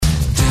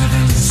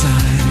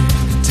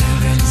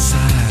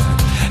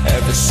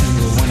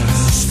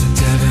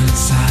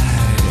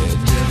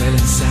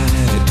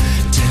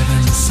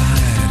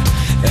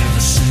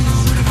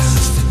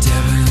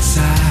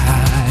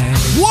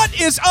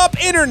is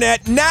up,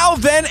 internet? Now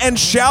then and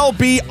shall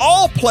be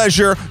all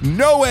pleasure,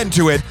 no end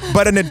to it,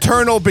 but an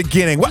eternal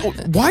beginning.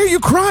 Why are you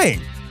crying?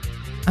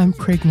 I'm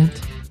pregnant.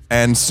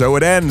 And so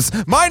it ends.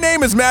 My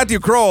name is Matthew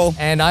Kroll.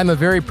 And I'm a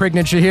very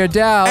pregnant Shahir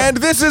Dowd. And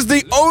this is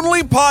the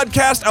only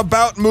podcast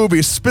about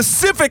movies,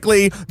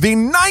 specifically the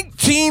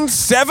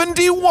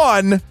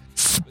 1971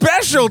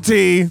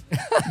 specialty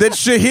that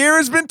Shahir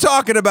has been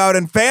talking about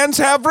and fans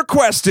have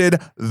requested,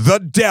 The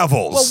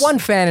Devils. Well, one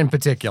fan in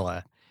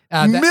particular.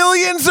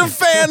 Millions of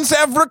fans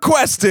have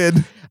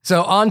requested.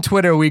 So on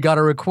Twitter, we got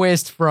a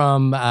request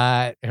from,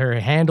 her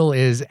handle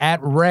is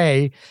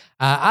 @Ray,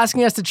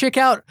 asking us to check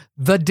out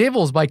The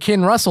Devils by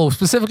Ken Russell,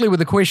 specifically with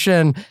the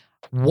question,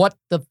 what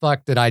the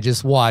fuck did I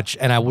just watch?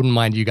 And I wouldn't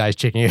mind you guys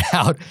checking it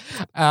out.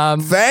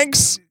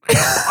 Thanks.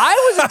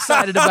 I was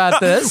excited about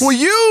this. Well,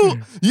 you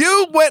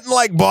went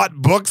and bought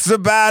books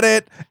about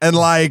it, and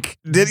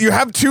did you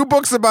have 2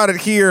 books about it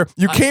here?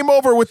 You came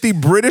over with the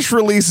British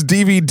release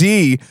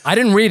DVD. I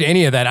didn't read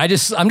any of that. I'm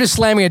just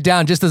slamming it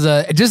down just as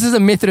a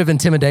method of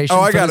intimidation.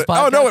 Oh, I got it.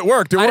 Podcast. Oh no, it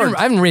worked. I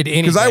haven't read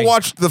anything because I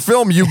watched the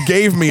film you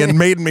gave me and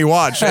made me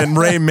watch, and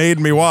Ray made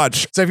me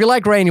watch. So if you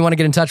like Ray and you want to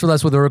get in touch with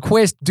us with a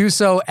request, do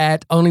so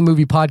at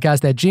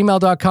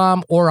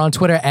onlymoviepodcast@gmail.com or on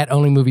Twitter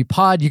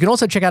 @onlymoviepod. You can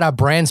also check out our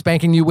brand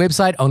spanking new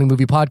website,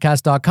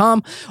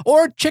 onlymoviepodcast.com,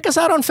 or check us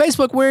out on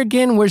Facebook, where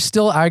again we're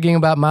still arguing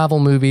about Marvel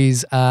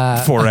movies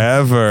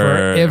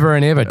forever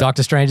and ever.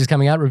 Doctor Strange is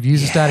coming out.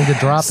 Reviews are starting to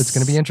drop. It's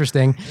going to be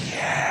interesting.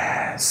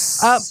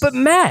 Yes. But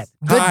Matt,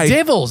 The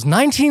Devils,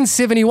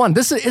 1971.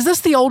 Is this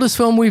the oldest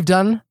film we've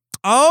done?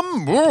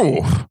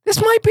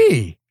 This might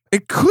be.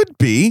 It could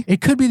be.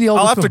 It could be the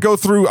oldest.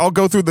 I'll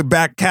go through the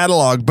back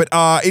catalog, but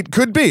it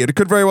could be. It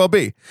could very well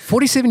be.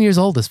 47 years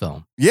old, this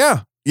film. Yeah.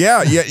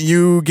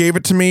 You gave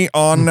it to me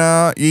on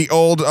the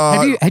old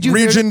had you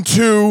Region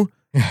 2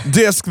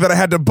 disc that I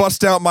had to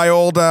bust out my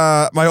old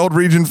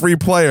Region Free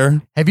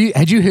player.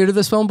 Had you heard of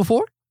this film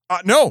before?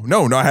 No,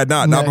 I had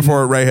not. Not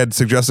before Ray had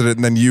suggested it,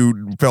 and then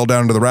you fell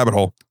down into the rabbit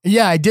hole.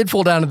 Yeah, I did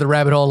fall down into the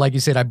rabbit hole. Like you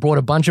said, I brought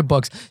a bunch of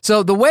books.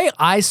 So the way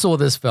I saw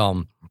this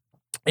film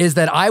is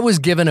that I was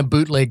given a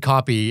bootleg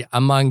copy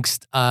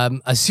amongst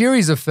a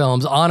series of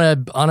films on a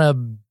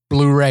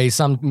Blu-ray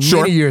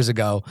many years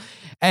ago.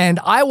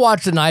 And I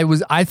watched it and I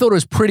thought it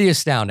was pretty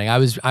astounding. I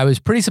was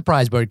pretty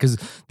surprised by it because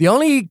the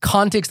only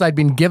context I'd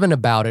been given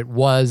about it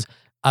was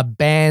a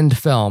banned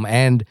film.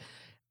 And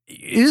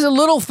here's a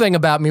little thing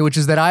about me, which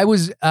is that I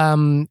was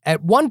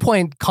at one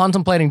point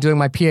contemplating doing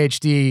my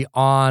PhD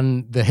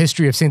on the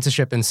history of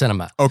censorship in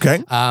cinema.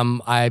 Okay.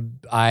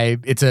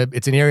 It's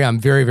an area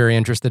I'm very, very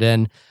interested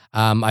in.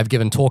 I've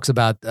given talks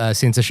about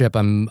censorship.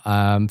 I'm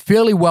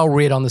fairly well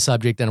read on the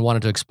subject and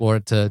wanted to explore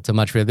it to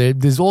much further.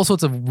 There's all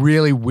sorts of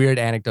really weird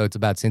anecdotes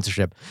about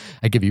censorship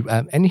I give you.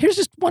 And here's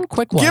just one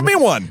quick one. Give me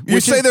one. You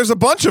say there's a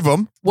bunch of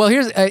them. Well,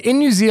 here's in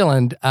New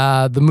Zealand,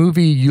 the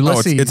movie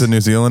Ulysses. Oh, it's a New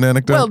Zealand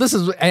anecdote? Well, this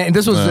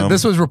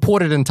was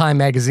reported in Time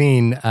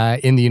magazine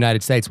in the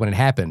United States when it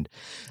happened.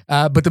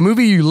 But the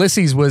movie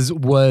Ulysses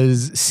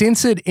was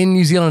censored in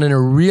New Zealand in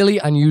a really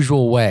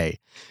unusual way,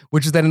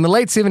 which is that in the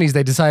late 70s,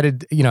 they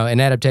decided, an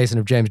adaptation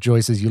of James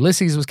Joyce's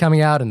Ulysses was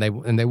coming out, and they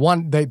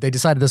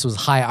decided this was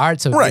high art,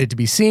 so it needed to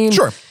be seen.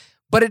 Sure.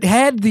 But it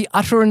had the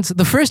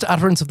first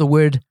utterance of the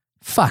word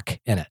fuck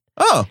in it.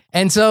 Oh.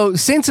 And so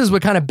censors were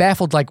kind of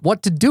baffled,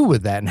 what to do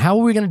with that, and how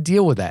are we going to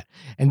deal with that?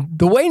 And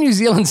the way New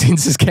Zealand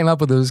censors came up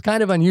with it was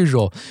kind of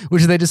unusual,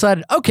 which is they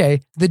decided,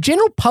 okay, the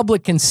general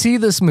public can see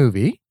this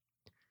movie,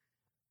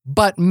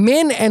 but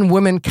men and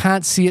women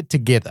can't see it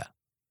together.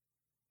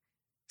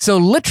 So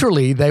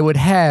literally, they would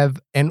have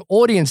an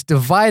audience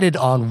divided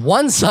on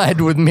one side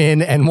with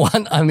men and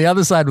one on the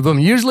other side with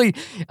women. Usually,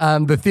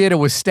 the theater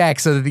was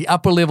stacked so that the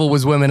upper level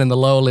was women and the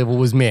lower level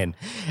was men.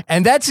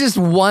 And that's just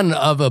one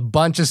of a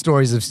bunch of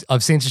stories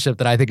of censorship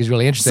that I think is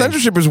really interesting.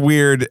 Censorship is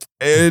weird.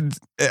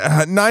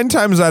 9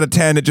 times out of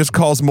 10, it just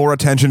calls more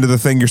attention to the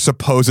thing you're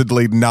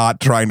supposedly not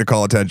trying to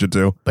call attention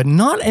to. But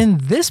not in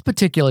this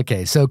particular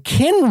case. So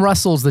Ken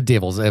Russell's The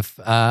Devils,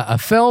 a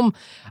film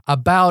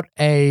about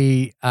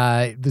the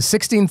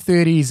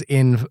 1630s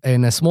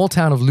in a small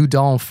town of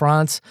Loudun,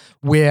 France,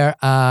 where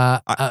I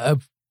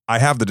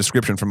have the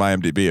description from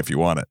IMDb if you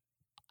want it.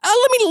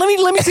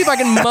 Let me see if I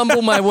can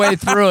mumble my way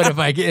through it if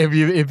I can,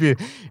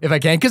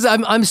 because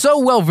I'm so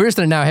well versed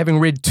in it now, having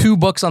read 2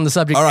 books on the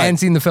subject and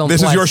seen the film.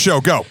 This twice. is your show.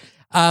 Go.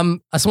 A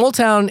small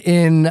town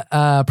in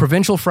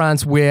provincial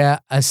France where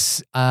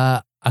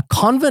a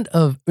convent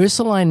of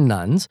Ursuline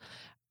nuns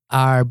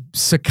are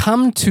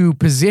succumbed to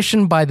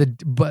possession by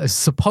the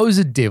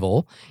supposed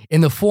devil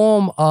in the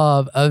form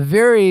of a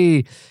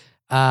very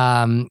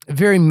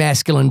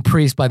masculine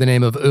priest by the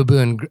name of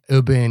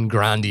Urbain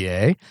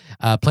Grandier,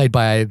 played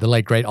by the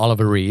late great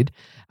Oliver Reed.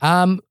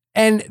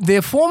 And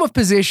their form of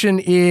possession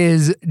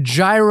is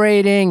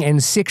gyrating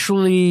and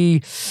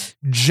sexually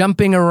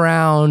jumping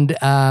around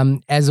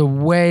as a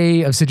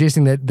way of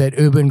suggesting that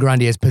Urbain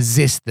Grandier has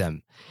possessed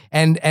them.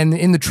 And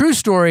in the true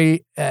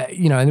story,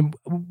 and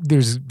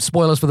there's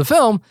spoilers for the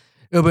film,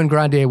 Urban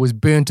Grandier was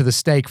burned to the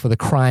stake for the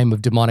crime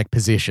of demonic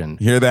possession.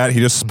 You hear that? He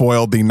just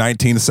spoiled the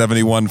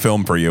 1971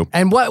 film for you.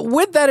 And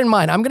with that in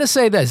mind, I'm going to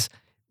say this.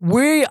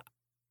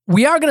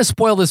 We are going to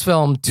spoil this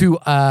film to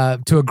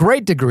a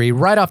great degree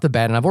right off the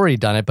bat, and I've already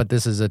done it, but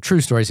this is a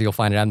true story, so you'll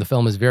find it out, and the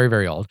film is very,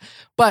 very old.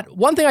 But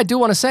one thing I do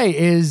want to say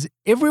is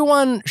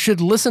everyone should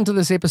listen to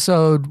this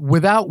episode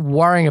without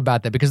worrying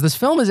about that, because this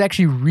film is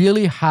actually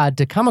really hard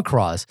to come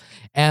across,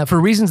 for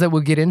reasons that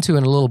we'll get into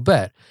in a little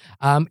bit.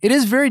 It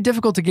is very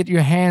difficult to get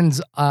your hands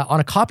on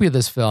a copy of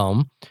this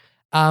film.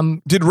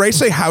 Did Ray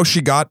say how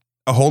she got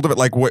a hold of it?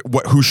 Like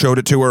who showed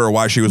it to her or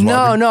why she was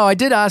watching? No, I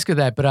did ask her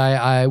that,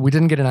 but we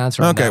didn't get an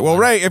answer. Okay, well,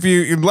 Ray, if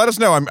you let us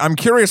know, I'm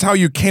curious how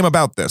you came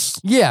about this.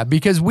 Yeah,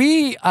 because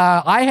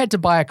I had to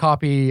buy a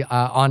copy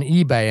on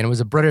eBay, and it was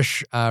a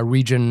British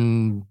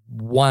Region 2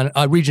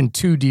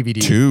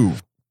 DVD.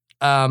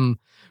 2.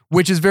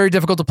 Which is very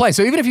difficult to play.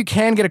 So even if you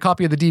can get a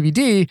copy of the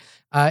DVD,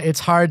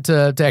 it's hard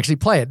to actually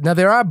play it. Now,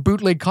 there are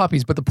bootleg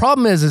copies, but the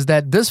problem is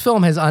that this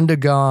film has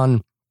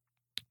undergone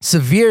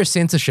severe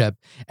censorship,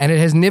 and it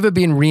has never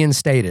been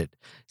reinstated.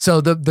 So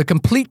the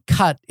complete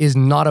cut is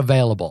not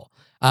available.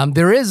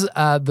 There is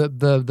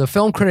the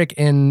film critic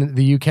in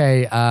the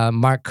UK,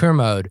 Mark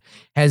Kermode,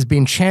 has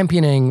been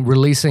championing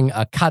releasing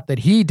a cut that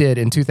he did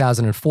in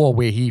 2004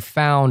 where he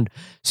found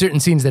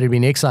certain scenes that had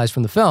been excised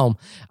from the film.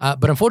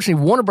 But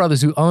unfortunately, Warner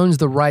Brothers, who owns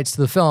the rights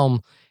to the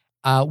film,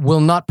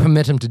 will not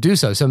permit him to do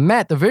so. So,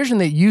 Matt, the version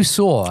that you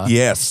saw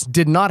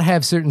did not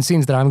have certain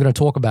scenes that I'm going to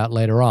talk about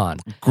later on.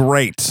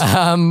 Great.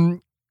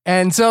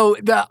 And so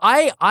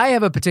I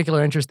have a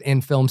particular interest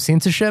in film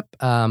censorship.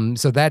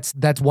 So that's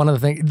one of the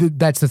things.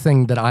 That's the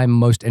thing that I'm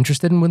most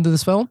interested in with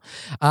this film.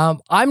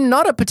 I'm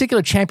not a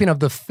particular champion of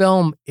the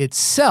film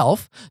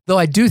itself, though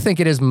I do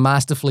think it is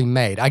masterfully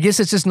made. I guess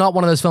it's just not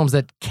one of those films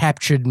that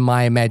captured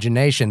my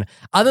imagination.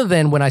 Other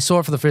than when I saw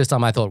it for the first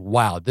time, I thought,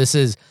 "Wow, this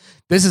is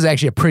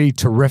actually a pretty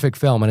terrific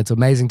film," and it's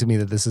amazing to me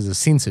that this is a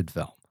censored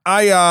film.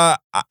 I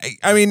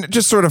mean,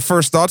 just sort of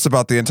first thoughts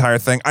about the entire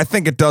thing. I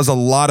think it does a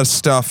lot of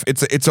stuff.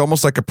 It's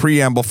almost like a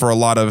preamble for a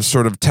lot of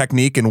sort of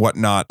technique and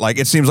whatnot. Like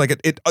it seems like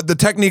the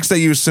techniques they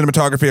use,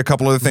 cinematography, a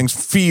couple other things,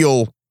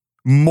 feel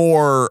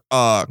more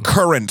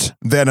current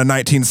than a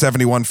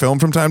 1971 film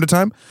from time to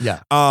time. Yeah.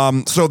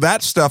 So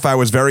that stuff I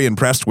was very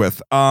impressed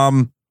with.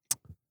 But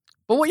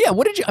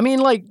what did you? I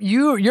mean, like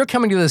you're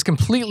coming to this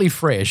completely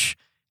fresh.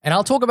 And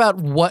I'll talk about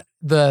what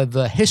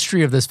the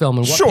history of this film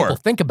and what people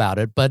think about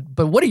it, but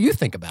what do you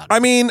think about it? I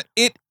mean,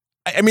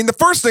 the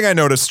first thing I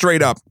noticed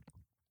straight up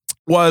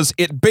was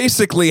it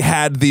basically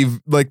had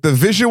the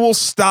visual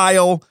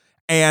style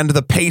and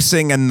the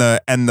pacing and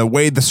the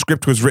way the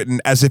script was written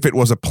as if it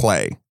was a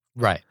play.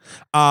 Right.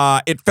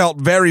 It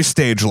felt very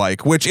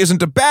stage-like, which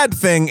isn't a bad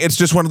thing. It's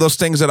just one of those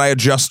things that I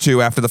adjust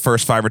to after the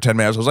first 5 or 10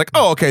 minutes. I was like,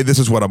 oh, okay, this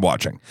is what I'm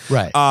watching.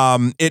 Right.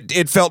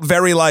 It felt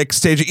very like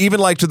stage,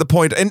 even like to the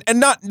point, and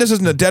not, this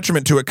isn't a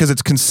detriment to it because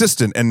it's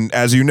consistent, and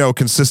as you know,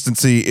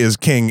 consistency is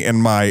king in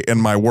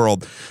my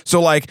world.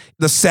 So like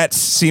the sets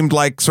seemed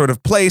like sort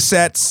of play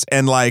sets,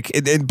 and like,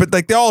 but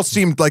like they all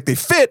seemed like they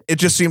fit. It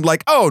just seemed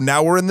like, oh,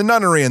 now we're in the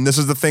nunnery, and this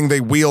is the thing they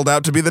wheeled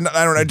out to be the.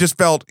 I don't know. I just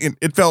felt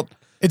it felt.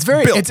 It's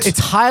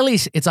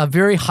a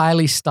very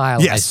highly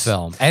stylized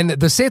film, and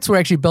the sets were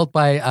actually built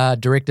by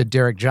director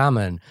Derek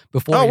Jarman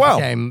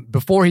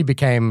before he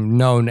became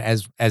known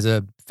as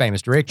a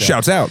famous director.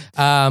 Shouts out.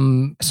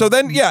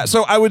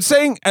 So I was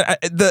saying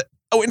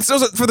and so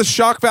for the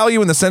shock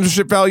value and the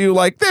censorship value,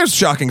 like there's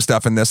shocking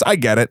stuff in this. I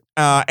get it,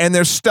 and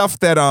there's stuff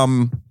that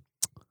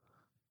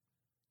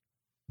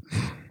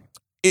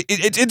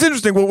It's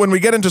interesting when we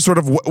get into sort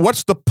of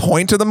what's the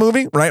point of the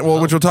movie, right? Well,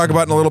 which we'll talk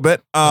about in a little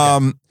bit.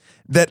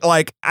 That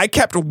like I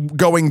kept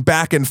going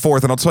back and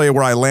forth, and I'll tell you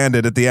where I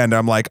landed at the end.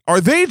 I'm like,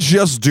 are they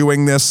just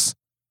doing this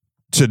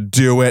to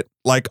do it?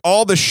 Like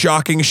all the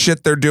shocking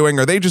shit they're doing,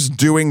 are they just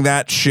doing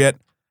that shit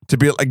to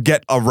be like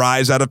get a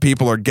rise out of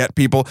people or get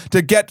people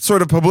to get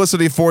sort of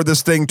publicity for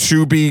this thing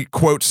to be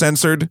quote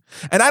censored?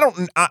 And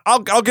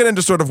I'll get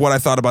into sort of what I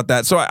thought about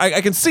that. So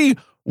I can see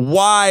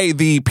why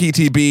the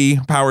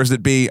PTB powers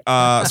that be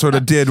sort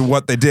of did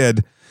what they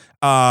did.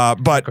 But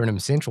acronym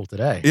central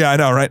today. Yeah, I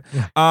know, right?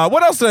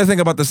 What else did I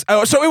think about this?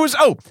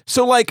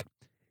 So like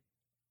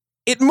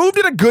it moved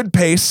at a good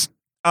pace,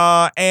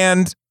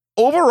 and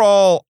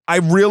overall, I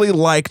really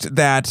liked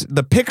that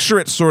the picture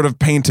it sort of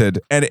painted,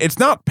 and it's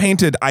not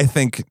painted, I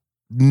think,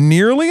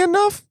 nearly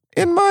enough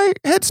in my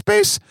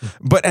headspace,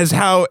 but as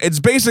how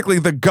it's basically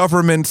the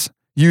government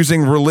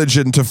using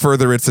religion to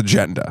further its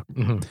agenda.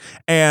 Mm-hmm.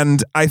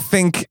 And I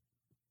think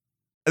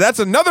that's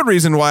another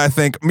reason why I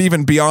think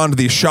even beyond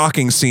the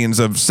shocking scenes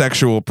of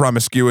sexual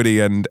promiscuity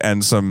and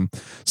some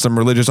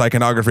religious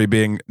iconography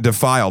being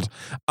defiled,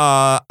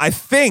 I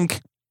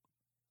think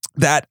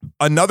that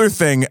another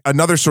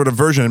sort of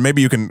version, and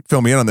maybe you can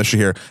fill me in on this,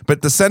 Shahir,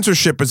 but the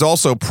censorship is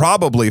also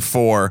probably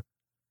for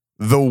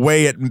the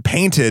way it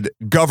painted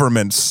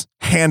governments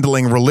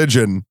handling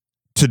religion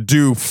to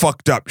do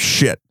fucked up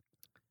shit.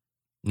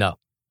 No.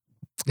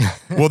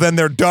 Well, then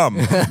they're dumb,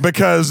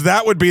 because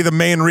that would be the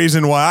main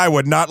reason why I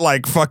would not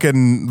like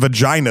fucking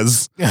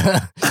vaginas.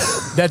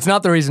 That's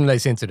not the reason they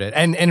censored it.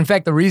 And in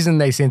fact, the reason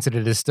they censored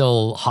it is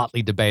still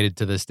hotly debated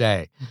to this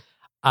day.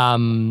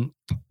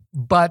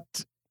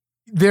 But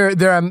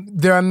there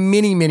are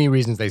many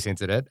reasons they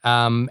censored it.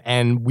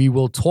 And we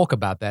will talk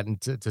about that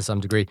to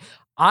some degree.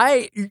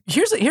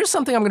 Here's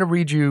something I'm going to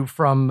read you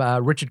from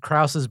Richard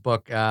Krause's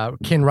book,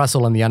 Ken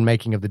Russell and the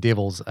Unmaking of the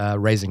Devils,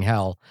 Raising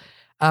Hell.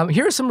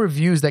 Here are some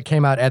reviews that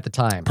came out at the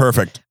time.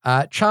 Perfect.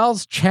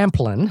 Charles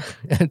Champlin,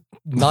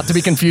 not to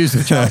be confused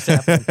with Charles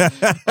Chaplin,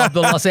 of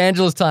the Los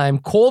Angeles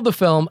Times, called the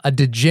film a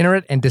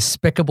degenerate and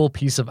despicable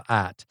piece of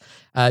art.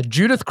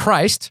 Judith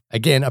Christ,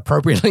 again,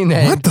 appropriately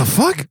named. What the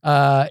fuck?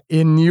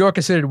 In New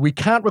Yorker said, we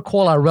can't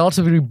recall our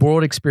relatively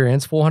broad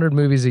experience, 400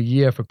 movies a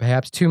year for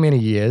perhaps too many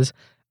years,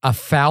 a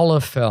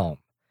fouler film.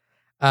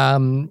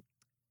 So,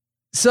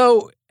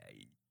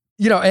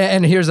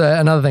 and here's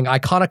another thing.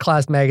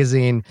 Iconoclast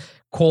magazine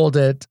called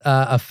it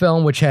a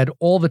film which had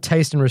all the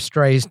taste and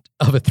restraint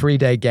of a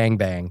 3-day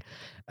gangbang.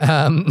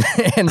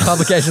 And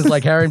publications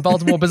like Harry and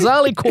Baltimore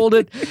bizarrely called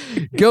it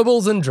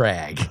Goebbels and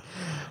Drag.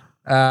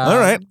 All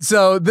right.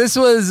 So this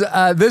was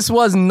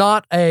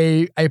not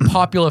a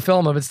popular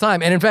film of its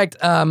time, and in fact,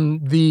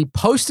 the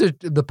poster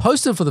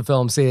for the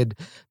film said,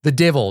 "The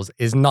Devils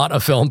is not a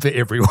film for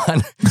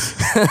everyone."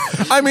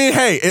 I mean,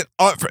 hey,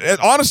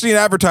 honesty in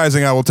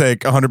advertising, I will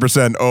take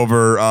 100%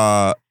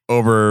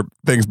 over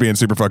things being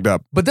super fucked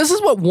up. But this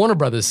is what Warner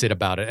Brothers said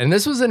about it, and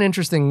this was an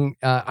interesting,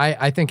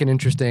 I think, an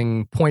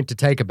interesting point to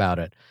take about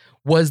it.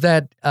 Was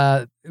that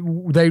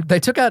they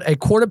took out a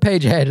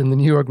quarter-page ad in the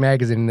New York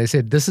Magazine, and they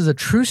said, this is a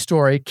true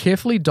story,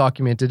 carefully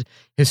documented,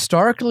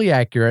 historically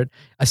accurate,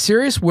 a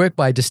serious work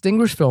by a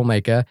distinguished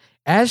filmmaker.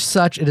 As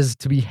such, it is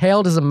to be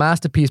hailed as a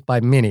masterpiece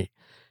by many.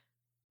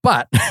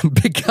 But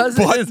because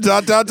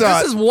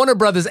this is Warner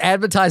Brothers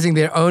advertising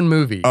their own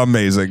movie.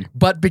 Amazing.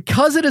 But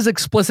because it is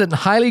explicit and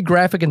highly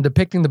graphic in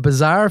depicting the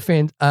bizarre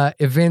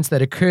events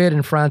that occurred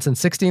in France in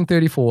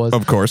 1634,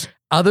 of course,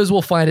 others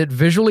will find it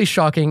visually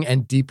shocking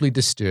and deeply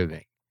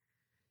disturbing.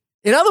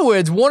 In other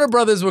words, Warner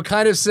Brothers were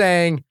kind of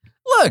saying,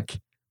 look,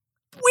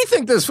 we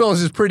think this film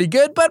is pretty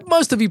good, but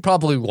most of you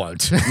probably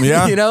won't.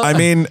 Yeah. I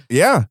mean,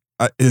 yeah.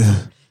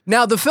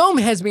 Now, the film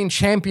has been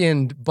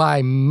championed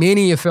by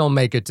many a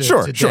filmmaker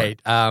to date.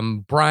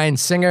 Bryan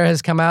Singer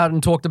has come out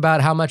and talked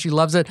about how much he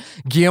loves it.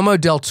 Guillermo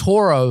del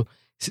Toro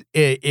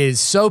is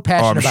so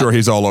passionate about it. I'm sure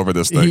he's all over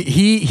this thing.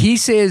 He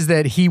says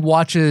that he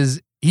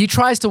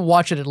tries to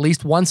watch it at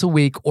least once a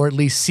week, or at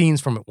least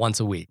scenes from it once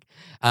a week.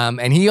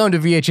 And he owned a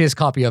VHS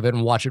copy of it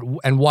and watched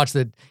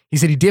it. He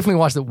said he definitely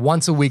watched it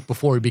once a week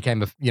before he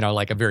became a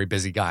very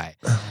busy guy.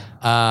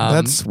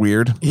 That's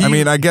weird.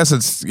 I guess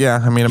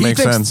it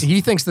makes sense.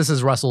 He thinks this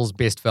is Russell's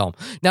best film.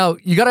 Now,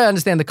 you got to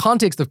understand the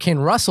context of Ken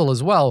Russell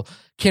as well.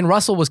 Ken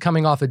Russell was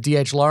coming off a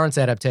D.H. Lawrence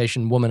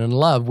adaptation, Woman in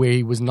Love, where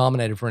he was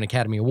nominated for an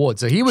Academy Award.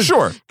 So he was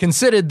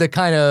considered the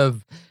kind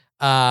of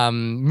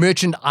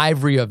merchant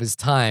ivory of his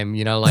time,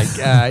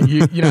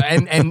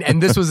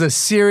 and this was a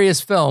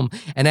serious film,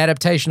 an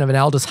adaptation of an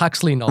Aldous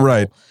Huxley novel,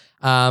 right?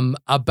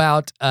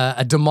 About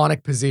a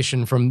demonic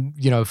possession from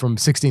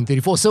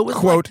 1634. So it was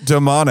quote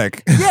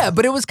demonic. Yeah,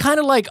 but it was kind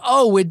of like,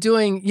 we're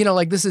doing,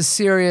 this is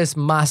serious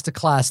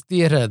masterclass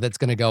theater that's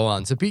going to go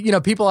on. So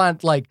people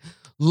aren't like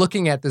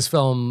looking at this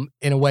film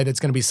in a way that's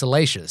going to be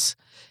salacious.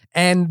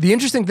 And the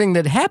interesting thing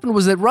that happened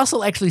was that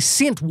Russell actually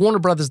sent Warner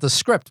Brothers the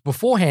script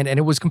beforehand, and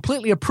it was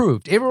completely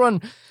approved.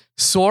 Everyone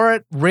saw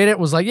it, read it,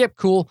 was like, yep,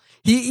 cool.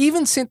 He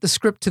even sent the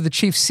script to the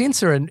chief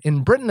censor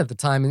in Britain at the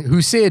time,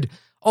 who said,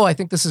 I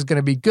think this is going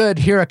to be good.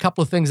 Here are a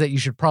couple of things that you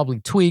should probably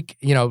tweak,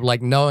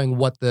 like knowing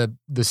what the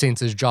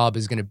censor's job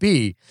is going to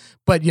be.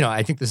 But,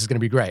 I think this is going to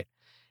be great.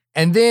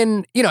 And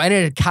then, and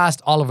it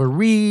cast Oliver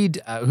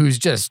Reed, who's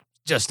just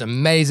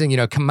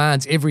amazing,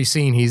 commands every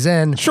scene he's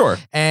in. Sure.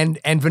 And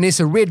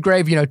Vanessa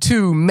Redgrave,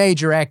 two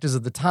major actors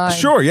of the time.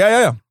 Sure,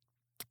 yeah.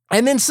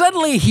 And then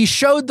suddenly he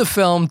showed the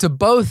film to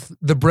both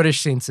the British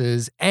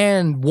censors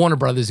and Warner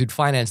Brothers, who'd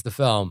financed the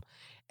film.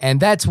 And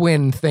that's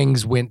when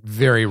things went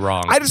very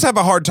wrong. I just have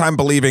a hard time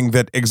believing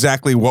that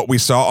exactly what we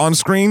saw on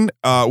screen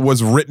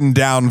was written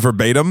down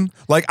verbatim.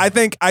 Like, I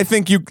think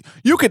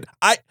you could...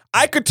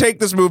 I could take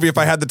this movie if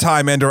I had the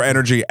time and or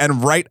energy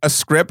and write a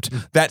script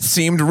that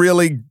seemed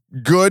really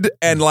good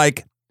and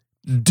like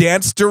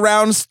danced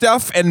around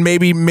stuff and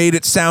maybe made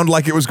it sound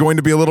like it was going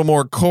to be a little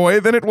more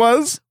coy than it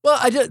was.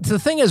 Well, the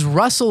thing is,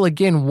 Russell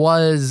again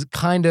was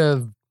kind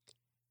of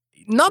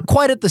not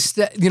quite at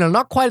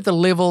the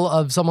level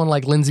of someone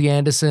like Lindsay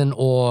Anderson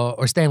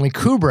or Stanley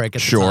Kubrick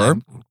at the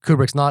time.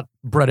 Kubrick's not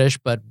British,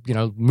 but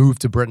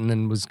moved to Britain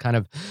and was kind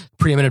of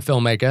preeminent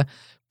filmmaker.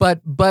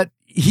 But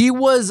he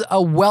was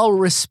a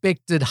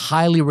well-respected,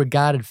 highly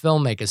regarded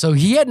filmmaker. So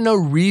he had no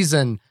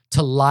reason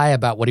to lie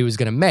about what he was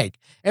going to make.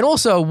 And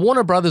also,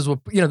 Warner Brothers were,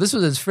 this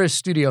was his first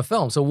studio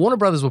film, so Warner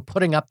Brothers were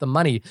putting up the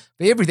money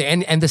for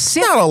everything. And the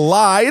set... Not a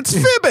lie, it's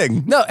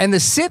fibbing. No, and the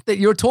set that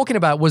you're talking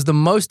about was the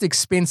most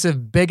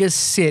expensive,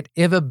 biggest set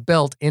ever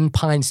built in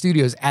Pine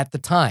Studios at the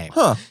time.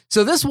 Huh.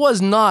 So this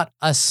was not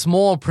a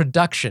small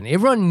production.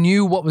 Everyone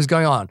knew what was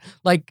going on.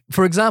 Like,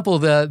 for example,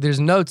 there's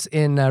notes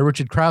in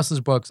Richard Krause's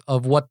books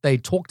of what they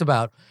talked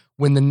about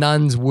when the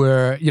nuns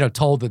were,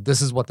 told that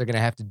this is what they're going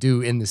to have to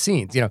do in the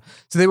scenes,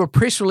 So they were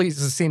press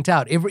releases sent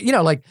out.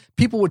 Like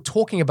people were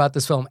talking about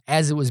this film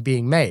as it was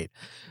being made.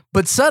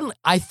 But suddenly,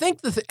 I think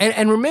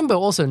and remember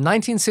also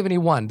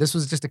 1971, this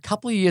was just a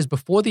couple of years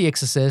before The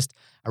Exorcist,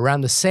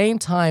 around the same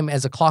time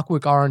as A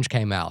Clockwork Orange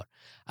came out.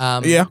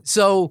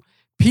 So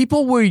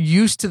people were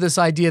used to this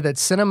idea that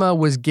cinema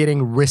was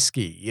getting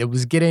risky. It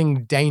was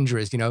getting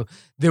dangerous.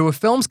 There were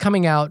films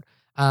coming out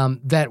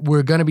that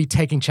were going to be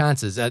taking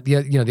chances.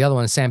 The other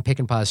one is Sam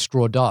Peckinpah's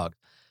Straw Dog.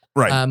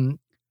 Right. And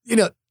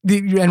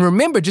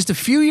remember, just a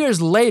few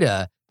years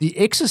later, The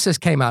Exorcist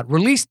came out,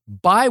 released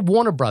by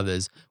Warner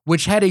Brothers,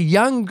 which had a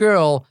young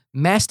girl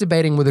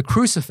masturbating with a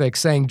crucifix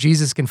saying,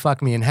 "Jesus can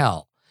fuck me in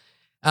hell."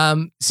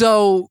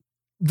 So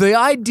the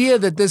idea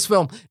that this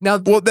film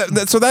now,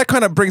 so that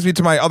kind of brings me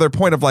to my other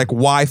point of like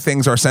why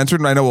things are censored,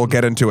 and I know we'll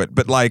get into it,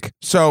 but like,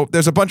 so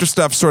there's a bunch of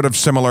stuff sort of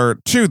similar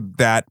to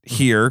that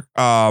here,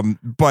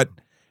 but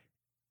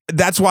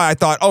that's why I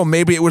thought, oh,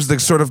 maybe it was the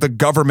sort of the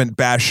government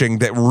bashing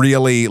that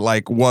really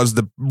like was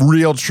the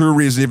real true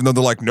reason, even though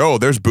they're like, no,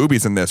 there's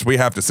boobies in this, we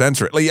have to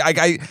censor it. Like,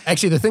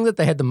 actually, the thing that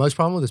they had the most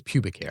problem with is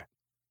pubic hair.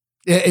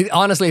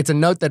 Honestly, it's a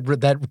note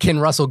that Ken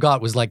Russell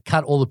got was like,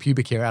 cut all the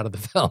pubic hair out of the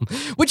film,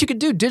 which you could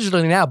do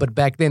digitally now, but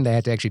back then they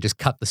had to actually just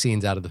cut the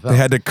scenes out of the film. They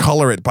had to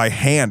color it by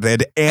hand. They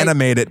had to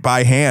animate it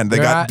by hand. They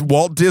got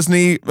Walt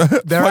Disney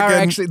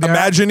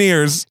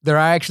Imagineers. There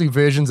are actually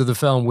versions of the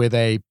film where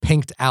they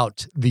pinked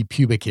out the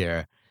pubic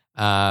hair.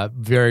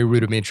 Very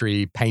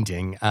rudimentary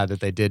painting that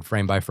they did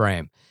frame by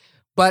frame.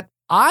 But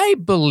I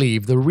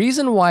believe the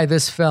reason why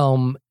this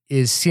film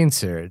is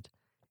censored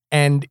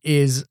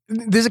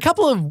there's a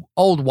couple of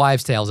old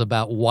wives' tales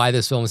about why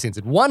this film is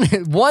censored. One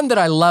that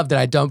I love that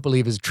I don't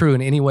believe is true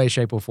in any way,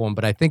 shape, or form,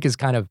 but I think is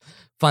kind of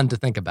fun to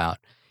think about,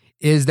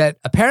 is that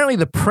apparently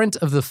the print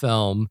of the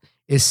film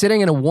is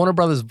sitting in a Warner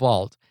Brothers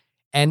vault,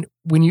 and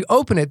when you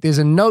open it, there's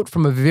a note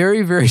from a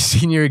very, very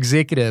senior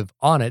executive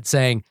on it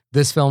saying,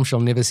 "This film shall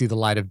never see the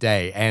light of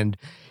day." And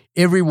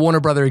every Warner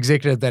Brother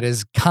executive that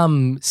has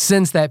come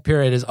since that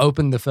period has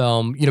opened the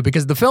film,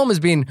 because the film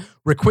has been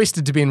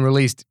requested to be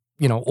released,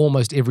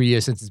 almost every year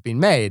since it's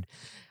been made,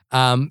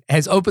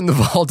 has opened the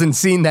vault and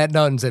seen that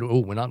note and said,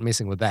 "Oh, we're not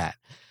messing with that."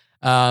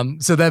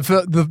 So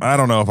that I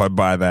don't know if I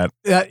buy that.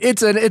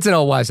 It's an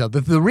old wives' tale.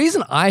 The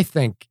reason I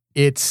think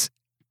it's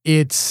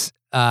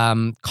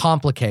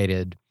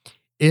complicated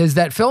is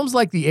that films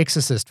like The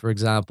Exorcist, for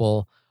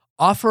example,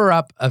 offer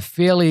up a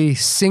fairly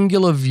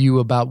singular view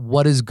about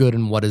what is good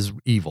and what is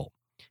evil.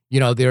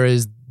 There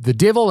is the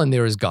devil and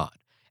there is God.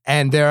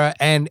 And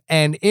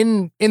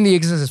in The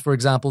Exorcist, for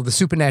example, the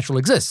supernatural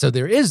exists. So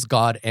there is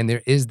God and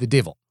there is the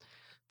devil.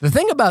 The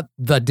thing about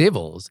the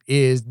devils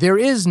is there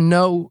is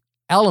no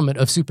element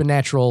of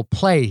supernatural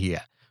play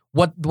here.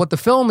 What the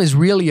film is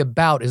really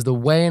about is the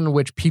way in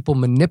which people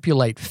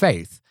manipulate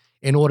faith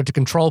in order to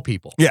control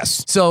people.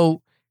 Yes.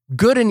 So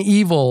good and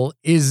evil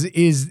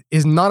is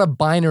not a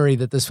binary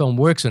that this film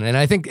works in. And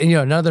I think,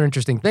 another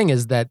interesting thing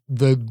is that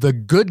the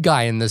good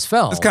guy in this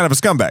film, it's kind of a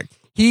scumbag.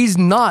 He's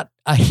not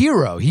a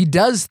hero. He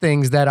does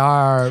things that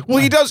are... Well,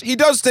 he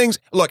does things...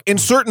 Look, in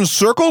certain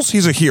circles,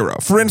 he's a hero.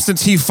 For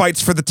instance, he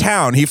fights for the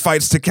town. He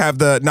fights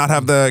to not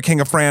have the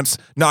King of France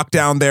knock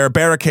down their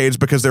barricades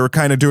because they were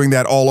kind of doing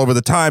that all over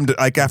the time,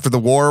 like after the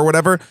war or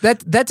whatever.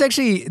 That's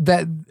actually...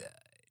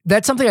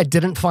 That's something I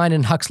didn't find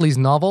in Huxley's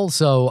novel,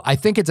 so I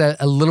think it's a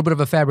little bit of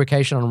a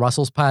fabrication on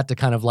Russell's part to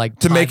kind of like...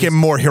 To make him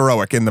more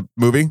heroic in the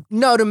movie?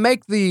 No, to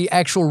make the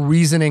actual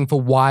reasoning for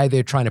why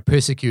they're trying to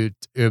persecute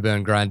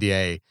Urbain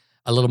Grandier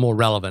a little more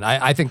relevant.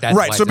 I think that's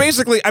right. So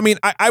basically, I mean,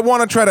 I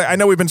want to try to, I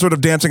know we've been sort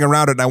of dancing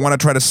around it, and I want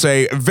to try to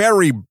say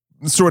very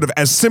sort of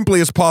as simply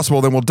as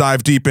possible, then we'll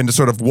dive deep into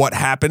sort of what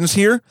happens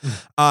here.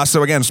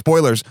 So again,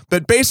 spoilers.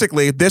 But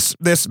basically, this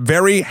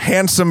very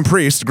handsome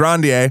priest,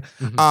 Grandier,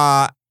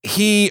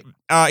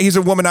 he's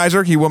a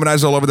womanizer. He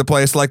womanizes all over the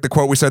place. Like the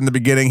quote we said in the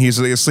beginning, he's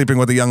sleeping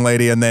with a young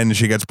lady and then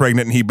she gets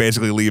pregnant and he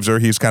basically leaves her.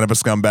 He's kind of a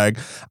scumbag.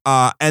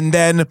 And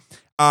then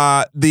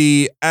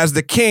as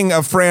the king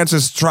of France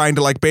is trying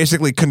to like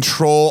basically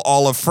control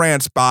all of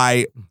France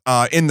by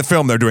in the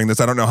film they're doing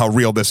this. I don't know how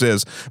real this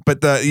is,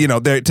 but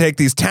they take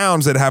these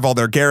towns that have all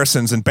their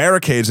garrisons and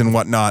barricades and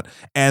whatnot,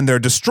 and they're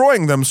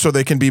destroying them so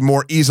they can be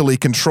more easily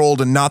controlled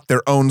and not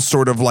their own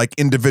sort of like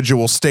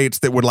individual states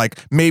that would like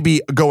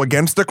maybe go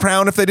against the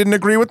crown if they didn't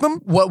agree with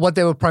them. What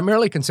they were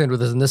primarily concerned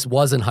with is, and this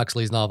was in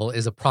Huxley's novel,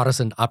 is a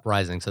Protestant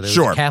uprising. So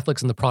there were the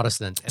Catholics and the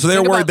Protestants. And so they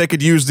were worried they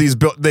could use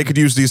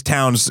these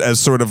towns as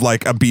sort of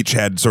like a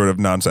beachhead sort of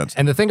nonsense.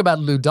 And the thing about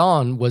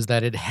Loudun was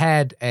that it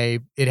had a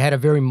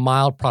very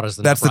mild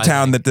Protestant That's uprising. the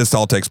town that this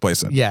all takes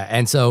place in. Yeah,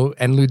 and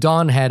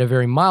Loudun had a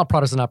very mild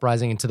Protestant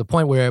uprising, and to the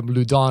point where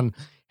Loudun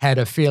had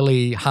a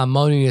fairly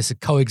harmonious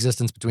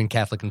coexistence between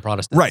Catholic and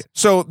Protestant. Right.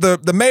 So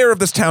the mayor of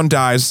this town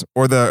dies,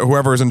 or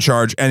whoever is in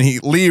charge, and he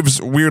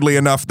leaves, weirdly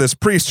enough, this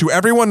priest who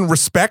everyone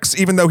respects,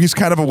 even though he's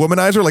kind of a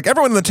womanizer. Like,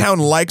 everyone in the town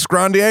likes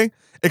Grandier,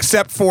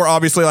 except for,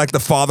 obviously, like, the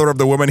father of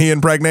the woman he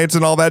impregnates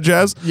and all that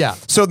jazz. Yeah.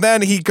 So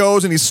then he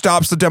goes and he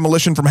stops the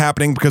demolition from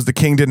happening because the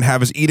king didn't have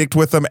his edict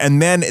with him.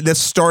 And then this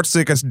starts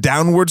like a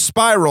downward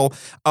spiral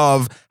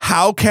of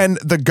how can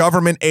the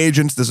government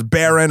agents, this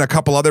baron, a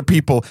couple other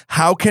people,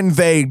 how can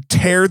they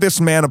tear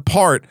this man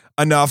apart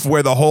enough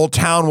where the whole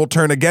town will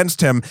turn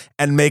against him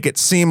and make it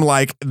seem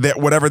like that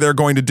whatever they're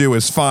going to do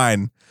is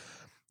fine.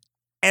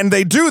 And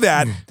they do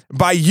that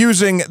by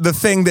using the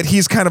thing that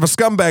he's kind of a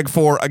scumbag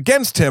for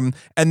against him,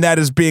 and that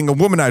is being a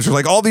womanizer.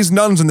 Like, all these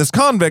nuns in this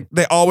convict,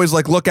 they always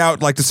like look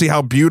out like to see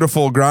how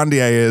beautiful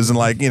Grandier is, and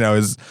like, you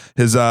know,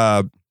 his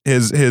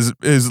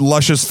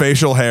luscious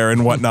facial hair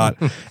and whatnot.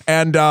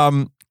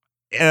 And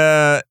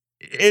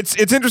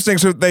it's interesting.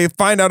 So they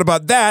find out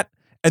about that,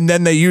 and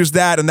then they use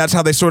that, and that's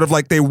how they sort of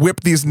like they whip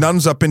these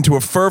nuns up into a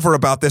fervor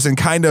about this and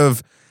kind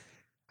of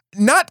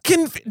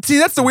see,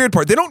 that's the weird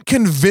part. They don't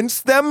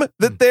convince them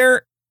that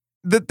they're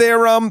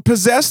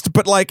possessed,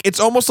 but like it's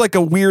almost like a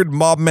weird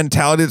mob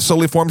mentality that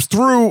slowly forms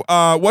through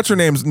what's her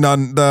name's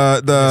nun,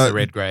 the Vanessa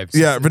Redgrave.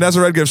 Yeah,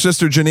 Vanessa Redgrave's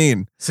sister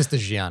Janine. Sister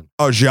Jeanne.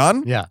 Oh,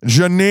 Jeanne? Yeah.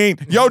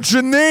 Janine. Yo,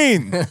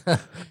 Janine.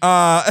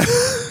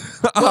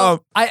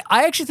 Well, I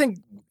actually think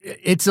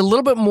it's a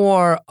little bit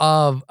more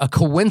of a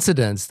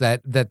coincidence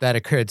that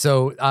occurred.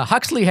 So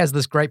Huxley has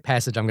this great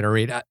passage I'm going to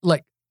read.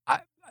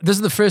 This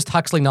is the first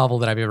Huxley novel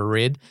that I've ever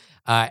read.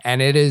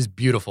 And it is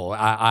beautiful.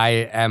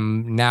 I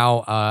am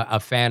now a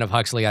fan of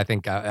Huxley. I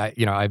think,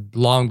 I've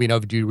long been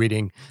overdue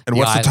reading. And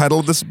what's the title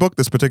of this book,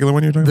 this particular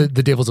one you're talking about?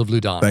 The Devils of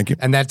Loudun. Thank you.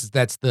 And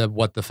that's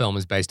what the film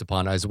is based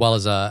upon, as well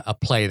as a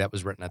play that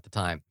was written at the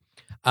time.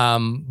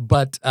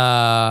 But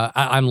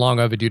I'm long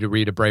overdue to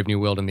read A Brave New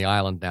World in the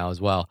Island now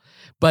as well.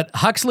 But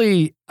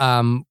Huxley,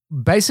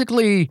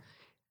 basically,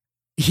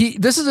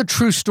 this is a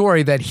true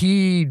story that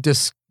he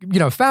just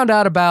found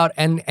out about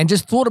and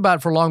just thought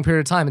about for a long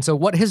period of time. And so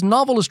what his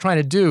novel is trying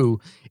to do,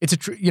 it's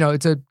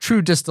a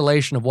true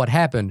distillation of what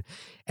happened.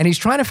 And he's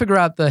trying to figure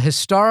out the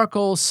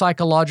historical,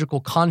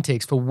 psychological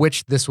context for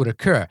which this would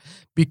occur.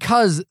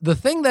 Because the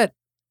thing that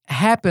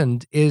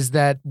happened is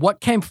that what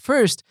came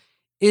first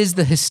is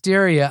the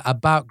hysteria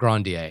about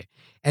Grandier.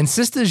 And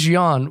Sister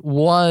Jeanne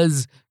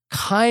was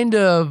kind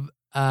of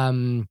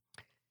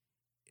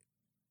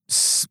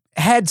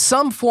had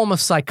some form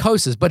of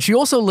psychosis, but she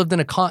also lived in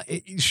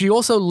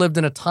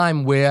a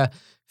time where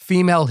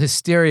female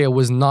hysteria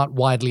was not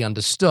widely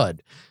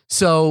understood.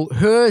 So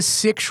her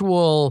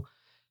sexual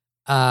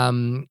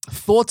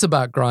thoughts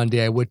about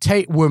Grandier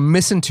were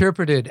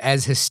misinterpreted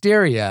as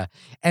hysteria,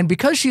 and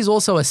because she's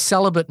also a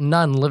celibate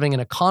nun living in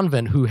a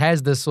convent who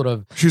has this sort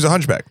of she's a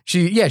hunchback.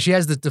 She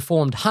has this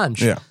deformed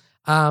hunch. Yeah.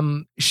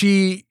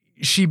 She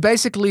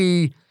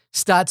basically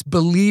starts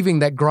believing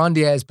that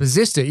Grandier has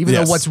possessed her, even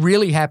though what's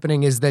really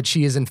happening is that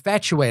she is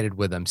infatuated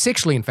with him,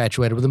 sexually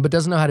infatuated with him, but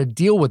doesn't know how to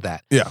deal with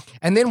that. Yeah.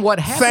 And then what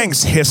happens?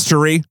 Thanks,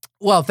 history.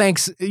 Well,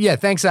 thanks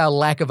our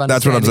lack of understanding.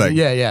 That's what I'm saying.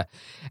 Yeah.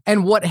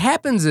 And what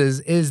happens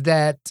is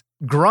that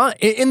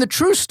in the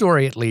true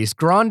story, at least,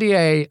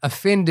 Grandier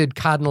offended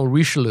Cardinal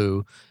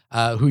Richelieu,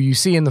 who you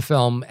see in the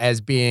film as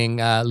being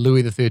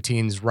Louis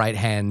XIII's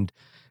right-hand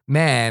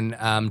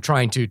man,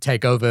 trying to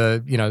take over,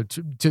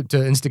 to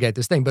instigate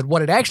this thing. But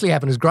what had actually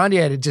happened is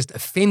Grandier had just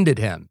offended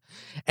him.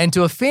 And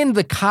to offend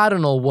the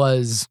cardinal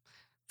was,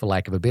 for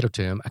lack of a better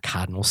term, a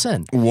cardinal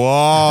sin.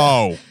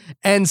 Whoa.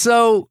 And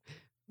so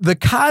the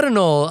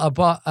cardinal,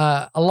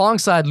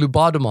 alongside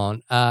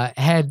Laubardemont,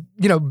 had,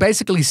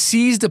 basically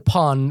seized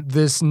upon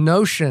this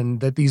notion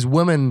that these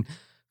women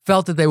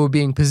felt that they were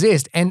being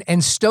possessed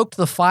and stoked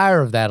the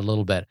fire of that a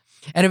little bit.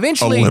 And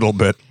eventually,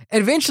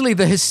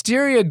 the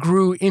hysteria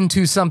grew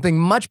into something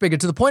much bigger,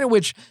 to the point at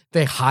which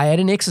they hired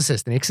an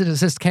exorcist. An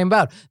exorcist came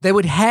about. They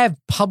would have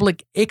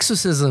public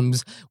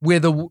exorcisms where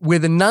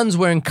the nuns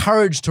were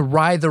encouraged to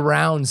writhe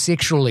around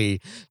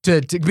sexually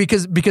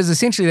because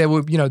essentially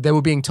they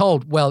were being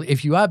told, well,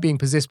 if you are being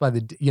possessed by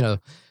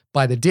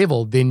the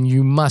devil, then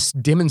you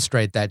must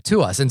demonstrate that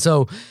to us. And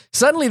so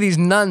suddenly these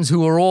nuns, who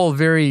were all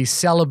very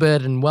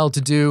celibate and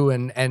well-to-do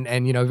and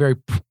very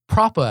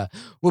proper,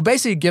 were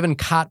basically given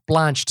carte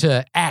blanche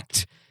to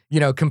act,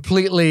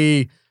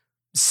 completely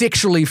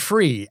sexually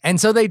free. And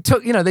so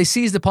they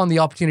seized upon the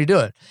opportunity to do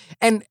it.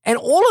 And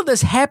all of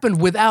this happened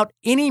without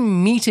any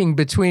meeting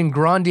between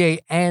Grandier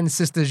and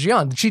Sister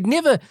Jeanne.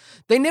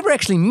 They never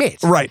actually met.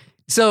 Right.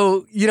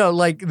 So,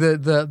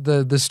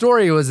 the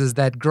story is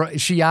that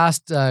she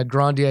asked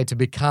Grandier to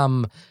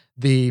become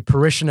the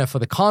parishioner for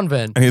the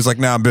convent. And he's like,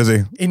 nah, I'm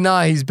busy.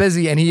 Nah, he's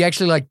busy. And he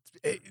actually,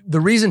 the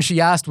reason she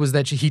asked was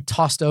that he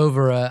tossed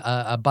over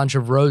a bunch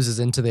of roses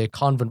into their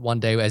convent one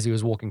day as he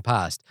was walking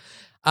past.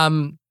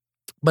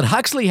 But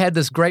Huxley had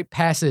this great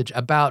passage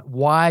about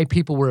why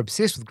people were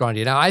obsessed with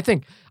Grandier. Now, I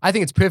think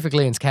it's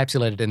perfectly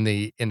encapsulated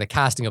in the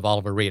casting of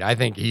Oliver Reed. I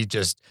think he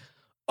just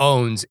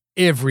owns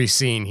every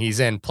scene he's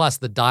in. Plus,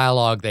 the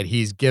dialogue that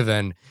he's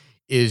given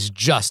is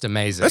just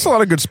amazing. That's a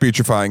lot of good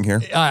speechifying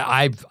here.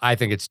 I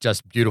think it's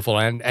just beautiful.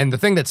 And the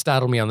thing that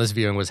startled me on this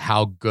viewing was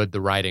how good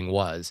the writing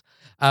was.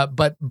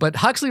 But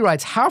Huxley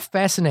writes, how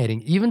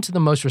fascinating, even to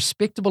the most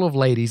respectable of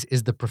ladies,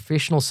 is the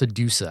professional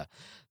seducer,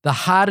 the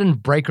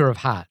hardened breaker of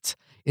hearts.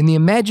 In the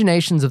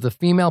imaginations of the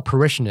female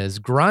parishioners,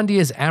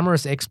 Grandier's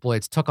amorous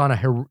exploits took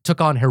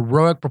on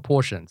heroic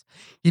proportions.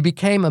 He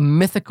became a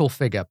mythical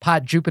figure,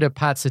 part Jupiter,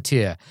 part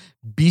satyr,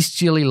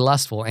 bestially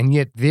lustful, and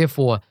yet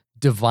therefore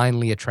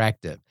divinely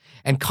attractive.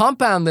 And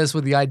compound this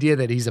with the idea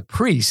that he's a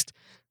priest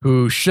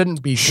who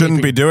shouldn't be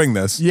doing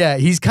this. Yeah,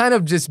 he's kind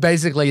of just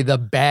basically the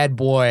bad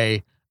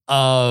boy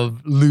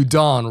of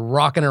Loudun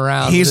rocking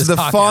around. He's the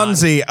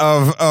Fonzie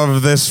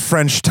of this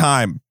French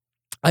time.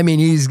 I mean,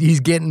 he's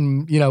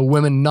getting,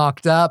 women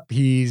knocked up.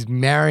 He's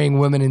marrying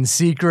women in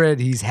secret.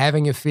 He's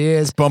having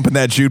affairs. Bumping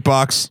that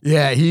jukebox.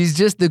 Yeah, he's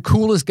just the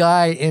coolest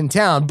guy in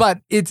town. But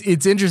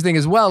it's interesting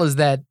as well is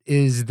that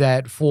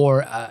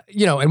for,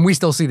 and we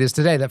still see this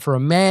today, that for a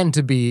man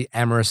to be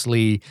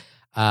amorously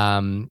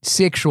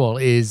sexual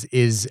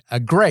is a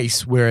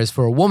grace, whereas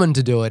for a woman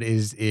to do it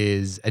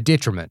is a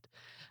detriment.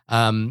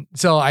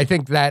 So I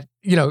think that,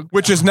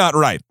 which is not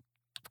right.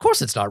 Of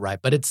course it's not right,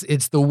 but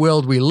it's the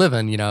world we live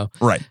in,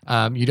 Right.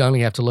 You'd only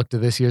have to look to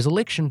this year's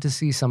election to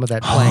see some of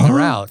that playing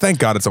around. Thank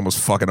God it's almost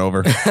fucking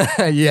over.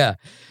 Yeah.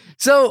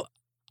 So,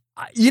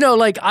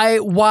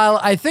 while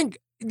I think,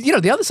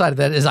 the other side of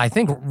that is I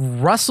think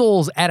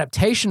Russell's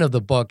adaptation of the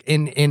book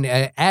in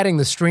adding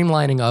the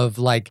streamlining of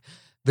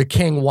the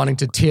king wanting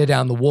to tear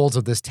down the walls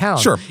of this town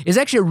is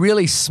actually a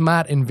really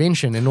smart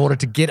invention in order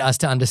to get us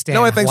to understand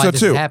I think why so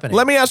this too. is happening.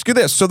 Let me ask you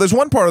this. So there's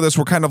one part of this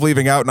we're kind of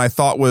leaving out and I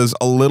thought was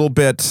a little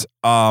bit,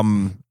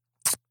 I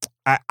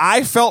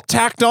felt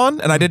tacked on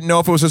and I didn't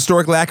know if it was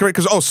historically accurate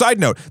because, side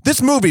note,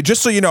 this movie,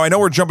 just so you know, I know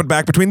we're jumping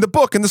back between the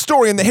book and the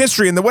story and the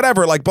history and the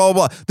whatever, blah, blah,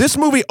 blah. This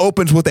movie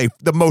opens with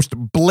the most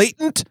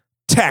blatant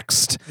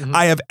text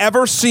I have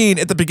ever seen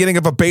at the beginning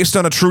of a based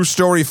on a true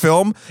story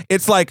film.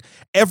 It's like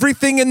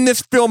everything in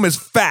this film is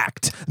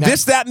fact.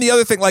 This, that, and the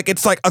other thing.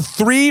 It's like a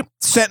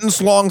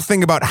 3-sentence long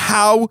thing about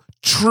how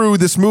true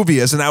this movie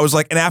is. And I was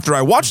like, and after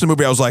I watched the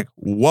movie, I was like,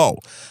 whoa.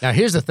 Now,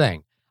 here's the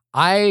thing.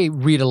 I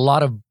read a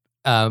lot of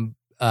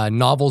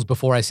novels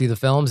before I see the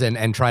films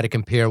and try to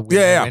compare what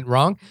went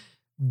wrong.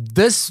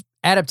 This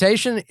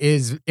adaptation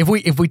is, if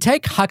we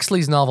take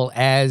Huxley's novel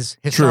as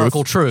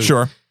historical truth,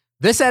 sure.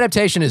 This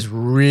adaptation is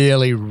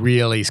really,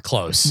 really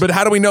close. But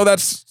how do we know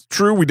that's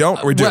true? We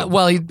don't? Or we do?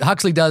 Well,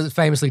 Huxley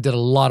famously did a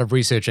lot of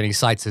research and he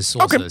cites his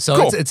sources. Okay, so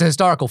cool. it's a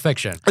historical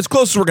fiction. As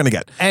close as we're going to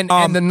get. And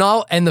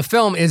the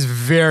film is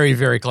very,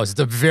 very close. It's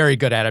a very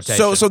good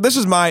adaptation. So this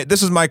is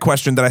my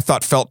question that I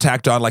thought felt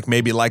tacked on,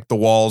 maybe like the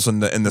walls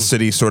and the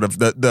city, sort of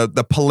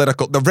the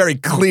political, the very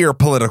clear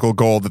political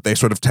goal that they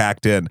sort of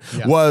tacked in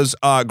was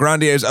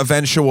Grandier's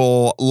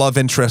eventual love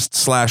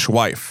interest /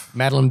 wife.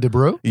 Madeleine de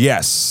Brou?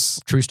 Yes.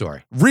 True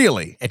story. Really?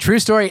 A true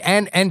story,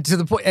 and to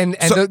the point, and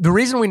so, the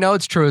reason we know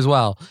it's true as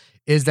well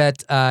is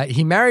that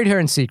he married her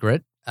in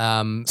secret.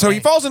 So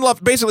he falls in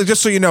love, basically,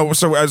 just so you know,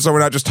 so we're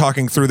not just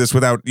talking through this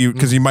without you,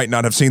 because you might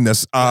not have seen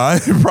this.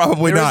 Probably there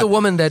not. There is a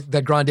woman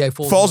that Grandier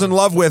falls in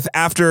love with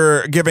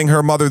after giving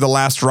her mother the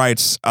last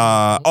rites,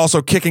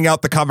 also kicking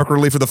out the comic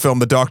relief of the film,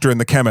 the doctor and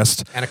the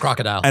chemist. And a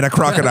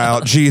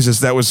crocodile.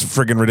 Jesus, that was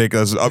friggin'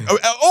 ridiculous.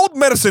 Old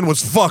medicine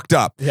was fucked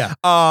up. Yeah.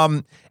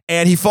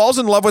 And he falls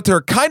in love with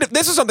her.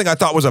 This is something I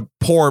thought was a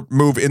poor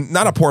move.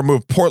 Not a poor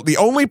move. The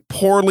only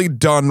poorly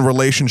done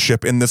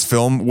relationship in this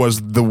film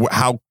was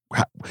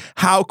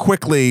how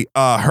quickly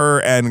her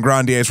and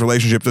Grandier's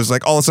relationship is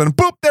all of a sudden,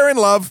 boop, they're in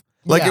love.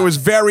 It was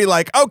very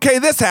okay,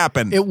 this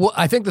happened.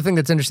 I think the thing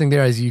that's interesting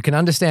there is you can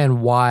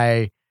understand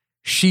why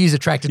she's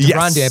attracted to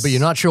Grandier, but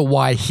you're not sure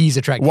why he's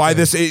attracted to her.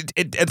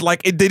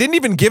 They didn't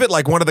even give it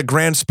one of the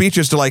grand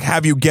speeches to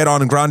have you get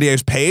on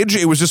Grandier's page.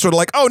 It was just sort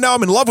of oh, now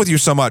I'm in love with you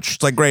so much.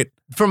 It's great.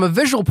 From a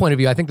visual point of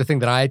view, I think the thing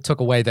that I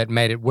took away that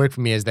made it work for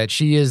me is that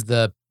she is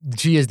the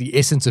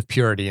essence of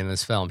purity in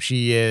this film.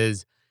 She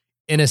is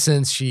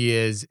innocence. She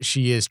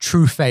is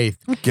true faith.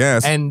 I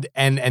guess.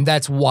 And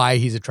that's why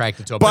he's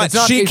attracted to her. But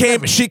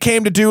she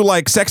came to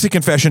do sexy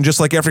confession just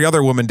like every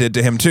other woman did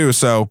to him too.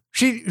 So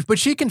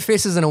she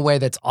confesses in a way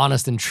that's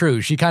honest and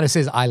true. She kind of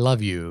says, "I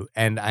love you,"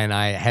 and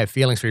I have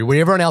feelings for you. Where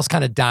everyone else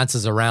kind of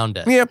dances around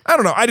it. Yeah, I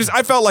don't know.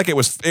 I felt like it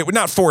was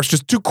not forced,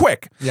 just too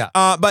quick. Yeah.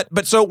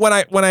 But so when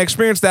I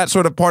experienced that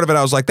sort of part of it,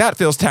 I was like, that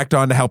feels tacked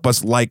on to help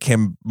us like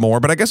him more.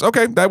 But I guess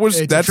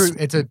it's a true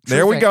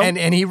there we thing. go.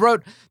 And he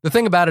wrote, the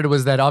thing about it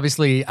was that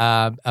obviously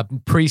a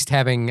priest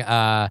having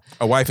a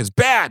wife is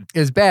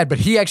bad, but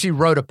he actually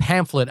wrote a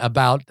pamphlet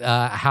about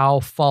how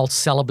false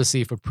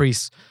celibacy for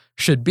priests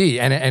should be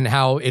and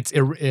how it's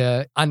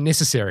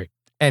unnecessary.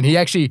 And he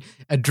actually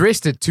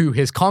addressed it to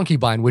his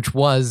concubine, which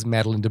was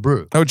Madeline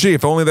DeBrue. Oh, gee,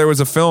 if only there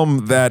was a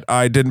film that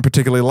I didn't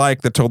particularly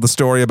like that told the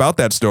story about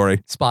that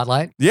story.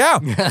 Spotlight. Yeah.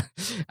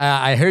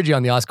 I heard you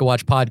on the Oscar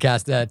Watch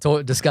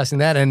podcast discussing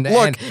that. And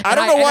look, I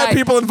don't know why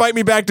people invite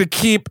me back to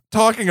keep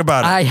talking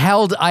about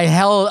it.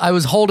 I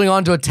was holding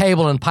onto a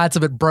table and parts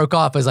of it broke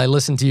off as I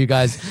listened to you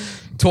guys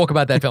talk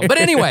about that film. But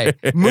anyway,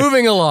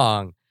 moving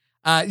along.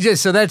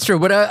 So that's true.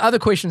 What are other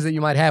questions that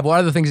you might have, or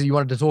other things that you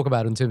wanted to talk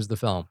about in terms of the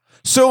film?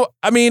 So,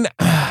 I mean,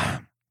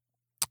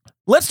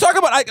 let's talk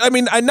about,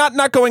 I'm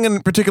not going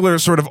in particular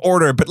sort of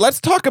order, but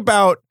let's talk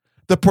about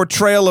the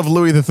portrayal of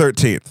Louis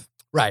XIII.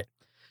 Right.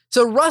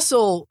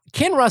 So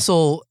Ken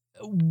Russell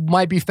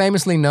might be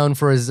famously known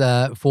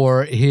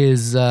for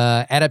his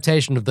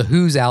adaptation of the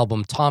Who's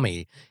album,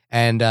 Tommy.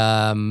 And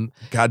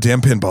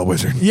goddamn pinball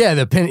wizard. Yeah,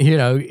 the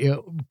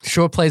pin,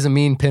 sure plays a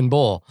mean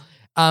pinball.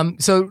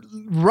 So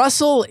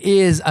Russell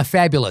is a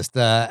fabulist.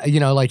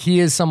 He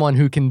is someone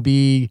who can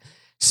be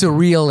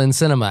surreal in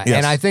cinema. Yes.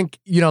 And I think,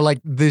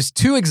 there's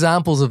two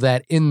examples of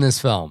that in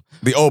this film.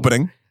 The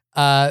opening,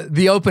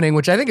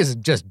 which I think is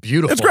just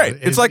beautiful. It's great.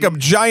 It's like a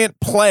giant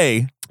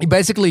play.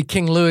 Basically,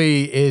 King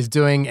Louis is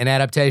doing an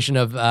adaptation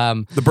of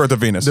The Birth of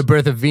Venus. The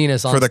Birth of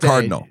Venus on for the stage.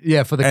 Cardinal.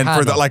 Yeah, for the and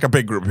Cardinal. for a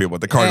big group of people.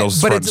 The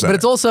Cardinal's but front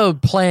it's also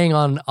playing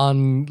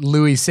on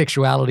Louis'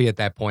 sexuality at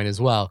that point as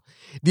well.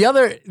 The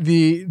other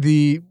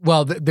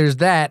there's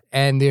that,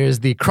 and there's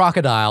the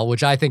crocodile,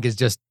 which I think is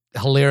just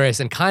hilarious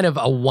and kind of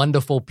a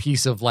wonderful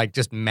piece of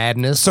just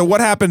madness. So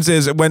what happens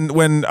is when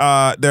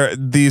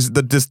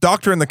this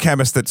doctor and the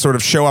chemist that sort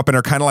of show up and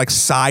are kind of like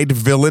side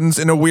villains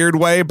in a weird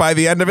way by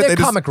the end of it. They're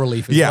comic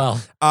relief as well.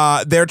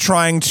 They're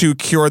trying to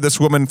cure this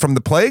woman from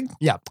the plague.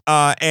 Yeah.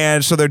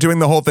 And so they're doing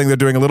the whole thing. They're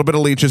doing a little bit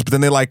of leeches, but then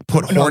they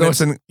put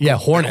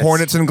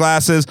hornets in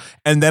glasses.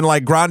 And then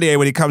Grandier,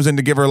 when he comes in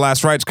to give her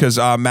last rites, because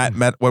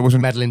what was her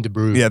name? Madeline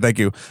DeBrue. Yeah, thank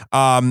you.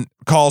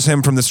 Calls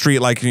him from the street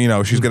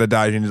she's gonna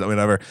die,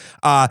 whatever.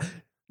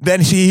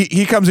 Then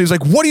he comes and he's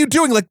like, "What are you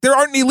doing? There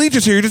aren't any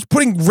leeches here. You're just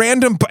putting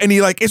random." And he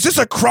is this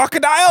a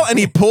crocodile? And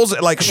he pulls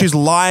it she's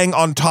lying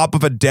on top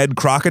of a dead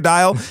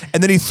crocodile.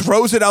 And then he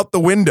throws it out the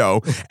window.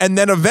 And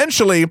then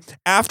eventually,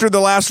 after the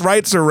last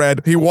rites are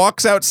read, he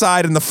walks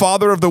outside, and the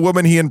father of the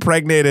woman he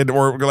impregnated,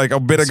 or a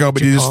bit ago,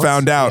 but he just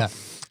found out.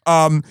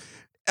 Yeah.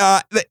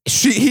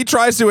 He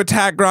tries to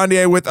attack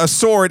Grandier with a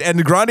sword,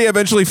 and Grandier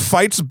eventually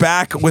fights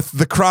back with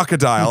the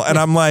crocodile. And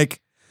I'm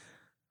like,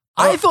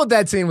 I thought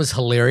that scene was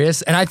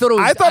hilarious, and I thought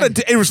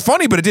it was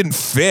funny, but it didn't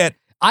fit.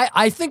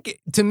 I think,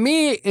 to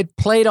me, it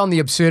played on the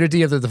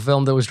absurdity of the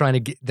film that was trying to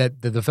get,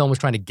 that the film was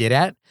trying to get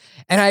at,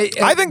 and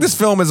I think this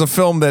film is a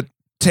film that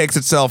takes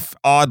itself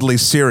oddly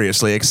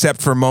seriously,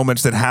 except for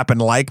moments that happen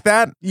like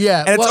that.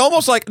 Yeah, and it's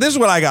almost like, this is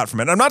what I got from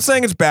it. I'm not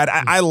saying it's bad.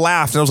 I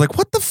laughed and I was like,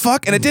 "What the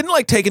fuck?" And it didn't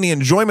take any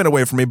enjoyment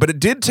away from me, but it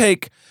did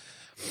take.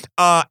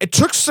 It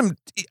took some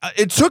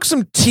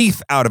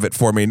teeth out of it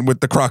for me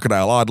with the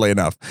crocodile, oddly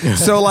enough.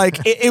 So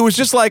it was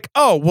just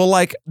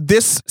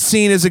this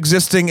scene is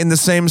existing in the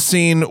same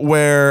scene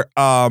where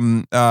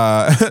Janine,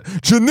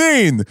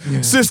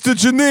 Sister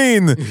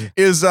Janine,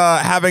 is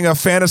having a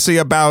fantasy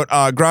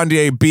about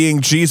Grandier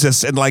being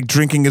Jesus and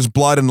drinking his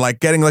blood and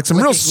getting some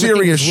real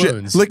serious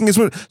shit, licking his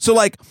wounds. So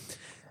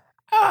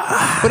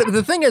but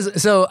the thing is,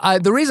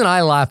 the reason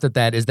I laughed at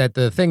that is that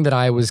the thing that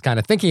I was kind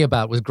of thinking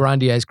about was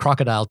Grandier's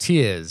crocodile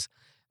tears.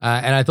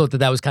 And I thought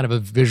that was kind of a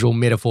visual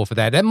metaphor for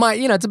that. That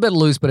might, it's a bit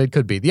loose, but it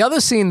could be. The other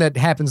scene that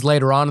happens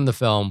later on in the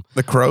film.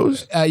 The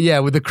crows?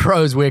 With the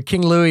crows, where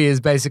King Louis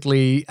is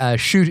basically out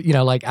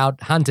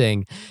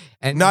hunting.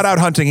 And not out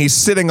hunting. He's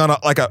sitting on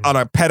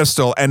a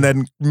pedestal and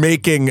then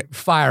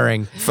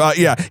firing.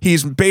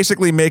 He's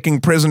basically making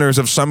prisoners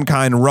of some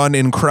kind run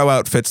in crow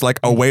outfits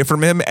away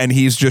from him, and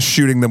he's just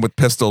shooting them with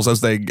pistols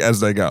as they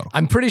go.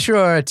 I'm pretty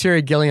sure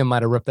Terry Gilliam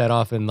might have ripped that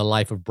off in The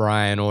Life of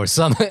Brian or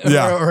something.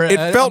 Yeah,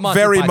 it felt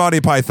very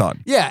Monty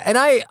Python. Yeah, and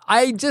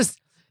I just.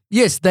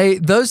 Yes,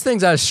 those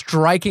things are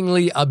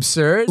strikingly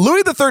absurd.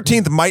 Louis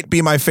XIII might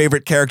be my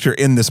favorite character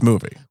in this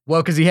movie.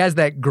 Well, because he has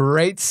that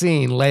great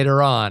scene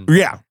later on.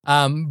 Yeah.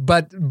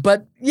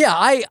 But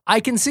yeah, I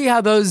can see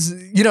how those,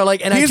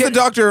 and he's the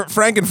Dr.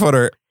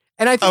 Frankenfooter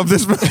of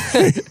this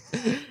movie.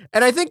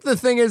 And I think the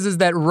thing is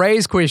that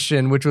Ray's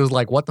question, which was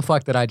what the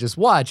fuck did I just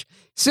watch,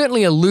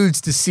 certainly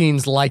alludes to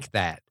scenes like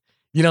that.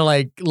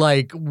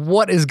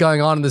 What is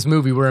going on in this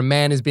movie where a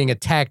man is being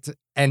attacked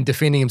and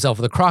defending himself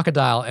with a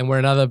crocodile, and where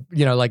another,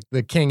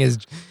 the king is.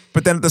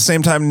 But then at the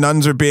same time,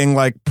 nuns are being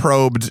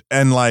probed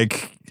and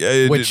which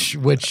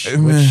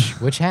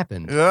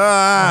happened.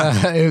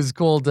 It was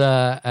called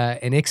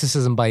An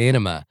Exorcism by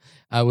Enema,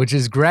 which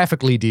is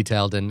graphically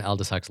detailed in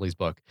Aldous Huxley's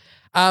book.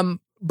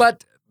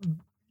 But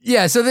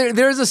yeah, so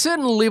there is a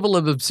certain level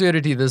of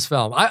absurdity to this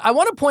film. I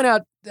want to point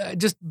out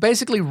just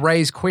basically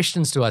Ray's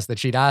questions to us that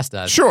she'd asked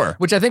us. Sure.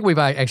 Which I think we've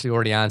actually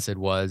already answered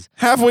was...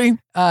 Have we?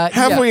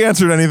 Have we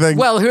answered anything?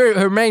 Well,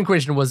 her main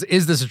question was,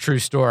 is this a true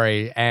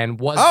story? And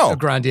was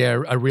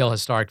Grandier a real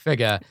historic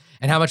figure?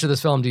 And how much of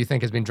this film do you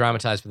think has been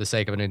dramatized for the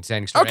sake of an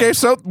entertaining story? Okay,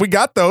 so we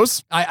got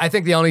those. I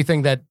think the only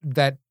thing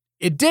that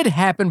it did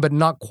happen, but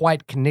not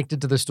quite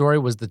connected to the story,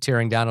 was the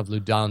tearing down of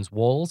Loudun's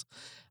walls.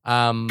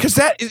 Because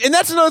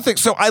that's another thing.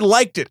 So I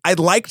liked it. I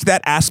liked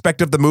that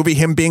aspect of the movie,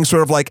 him being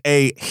sort of like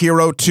a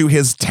hero to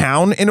his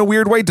town in a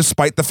weird way,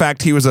 despite the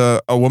fact he was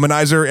a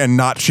womanizer and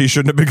not she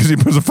shouldn't have been because he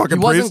was a fucking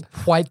He priest. wasn't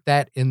quite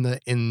that in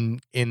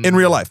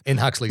real life. in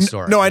Huxley's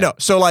story. No, I know.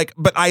 So like,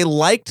 but I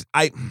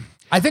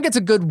think it's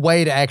a good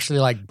way to actually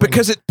like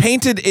because it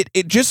painted it.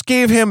 It just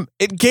gave him.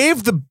 It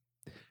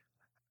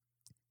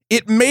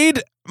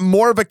made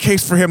more of a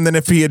case for him than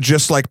if he had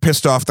just like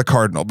pissed off the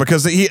cardinal,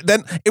 because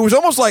then it was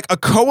almost like a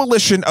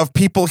coalition of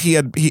people he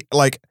had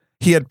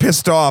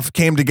pissed off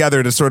came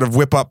together to sort of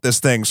whip up this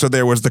thing. So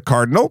there was the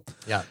cardinal.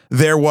 Yeah.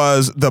 There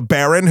was the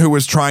baron who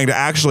was trying to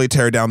actually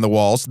tear down the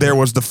walls. There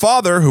was the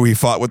father who he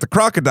fought with the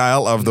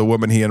crocodile of the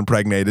woman he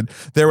impregnated.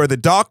 There were the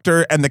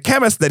doctor and the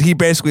chemist that he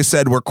basically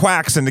said were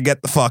quacks and to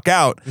get the fuck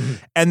out. Mm-hmm.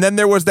 And then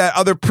there was that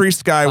other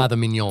priest guy,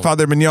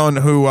 Father Mignon,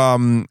 who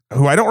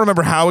I don't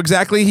remember how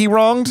exactly he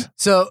wronged.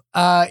 So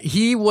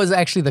he was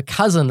actually the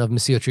cousin of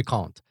Monsieur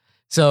Tricont.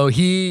 So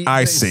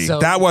I see.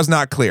 That was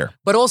not clear.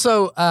 But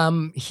also,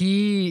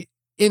 he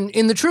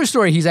in the true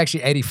story, he's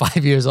actually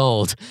 85 years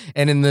old,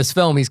 and in this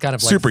film, he's kind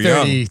of like super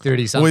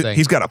 30 something. Well,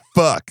 he's got a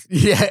fuck.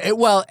 Yeah.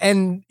 Well,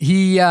 and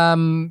he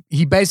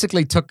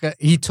basically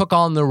took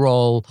on the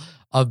role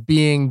of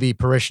being the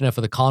parishioner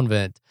for the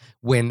convent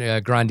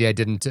when Grandier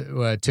didn't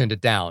turned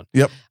it down.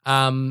 Yep.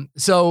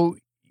 So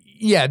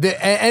yeah,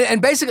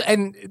 and basically,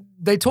 and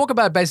they talk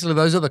about basically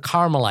those are the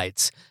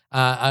Carmelites.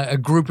 A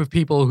group of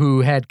people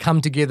who had come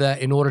together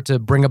in order to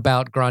bring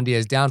about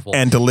Grandier's downfall.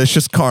 And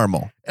delicious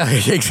caramel.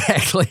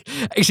 Exactly.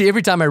 Actually,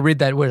 every time I read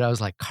that word, I was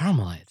like,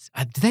 Carmelites?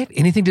 Do they have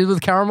anything to do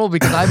with caramel?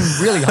 Because I'm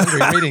really hungry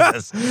reading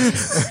this.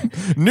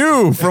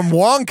 New from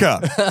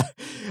Wonka.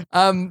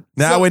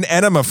 Now in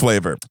enema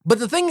flavor. But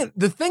the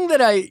thing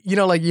that I,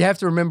 you have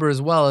to remember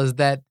as well is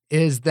that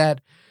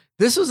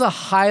this was a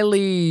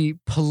highly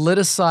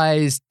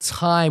politicized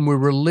time where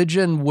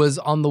religion was,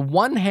 on the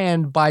one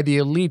hand, by the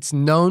elites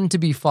known to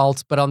be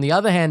false, but on the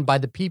other hand, by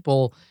the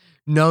people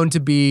known to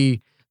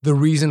be the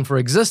reason for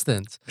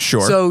existence. Sure.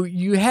 So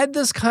you had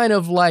this kind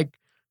of like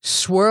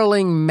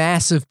swirling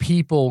mass of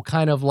people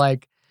kind of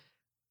like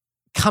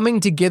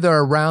coming together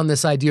around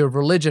this idea of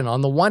religion.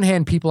 On the one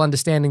hand, people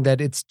understanding that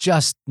it's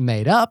just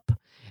made up.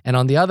 And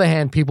on the other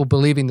hand, people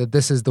believing that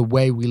this is the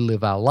way we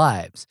live our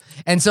lives.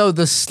 And so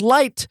the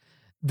slight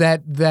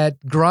that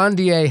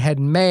Grandier had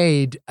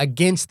made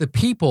against the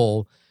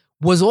people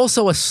was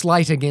also a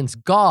slight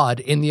against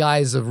God in the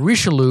eyes of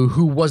Richelieu,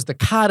 who was the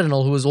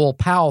cardinal who was all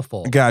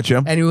powerful.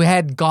 Gotcha. And who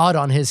had God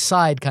on his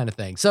side kind of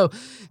thing. So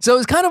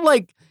it's kind of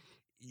like,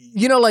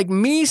 like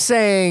me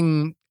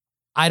saying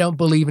I don't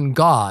believe in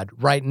God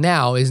right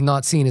now is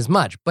not seen as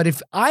much. But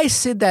if I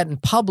said that in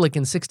public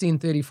in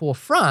 1634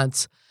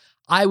 France,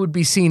 I would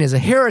be seen as a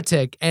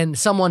heretic and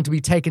someone to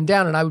be taken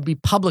down, and I would be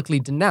publicly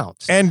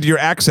denounced. And your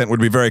accent would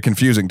be very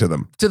confusing to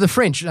them. To the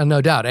French, no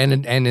doubt.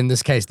 And in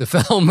this case, the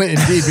film,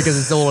 indeed, because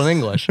it's all in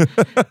English.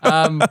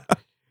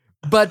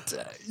 But,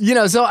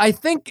 so I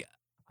think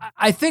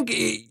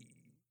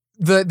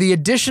the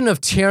addition of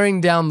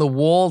tearing down the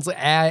walls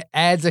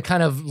adds a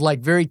kind of like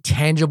very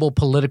tangible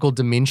political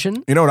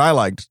dimension. You know what I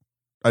liked?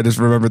 I just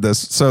remembered this.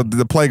 So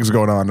the plague's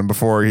going on, and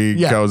before he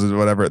goes or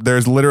whatever,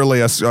 there's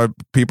literally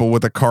people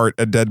with a cart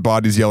and dead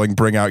bodies yelling,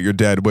 "Bring out your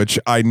dead," which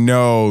I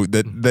know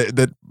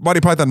that Monty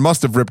Python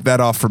must have ripped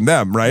that off from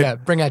them, right? Yeah,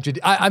 bring out your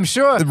dead. I'm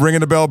sure. Ringing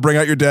the bell, bring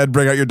out your dead,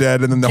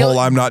 and then the whole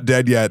 "I'm not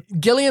dead yet."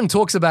 Gilliam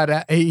talks about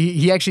it.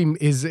 He actually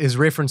is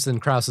referenced in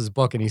Krause's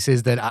book, and he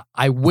says that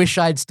I wish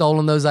I'd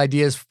stolen those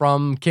ideas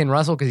from Ken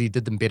Russell because he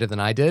did them better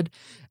than I did.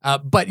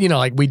 But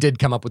we did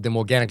come up with them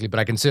organically, but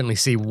I can certainly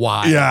see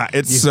why. Yeah,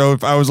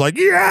 if I was like,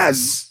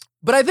 yes.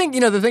 But I think,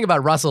 the thing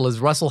about Russell is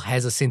Russell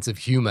has a sense of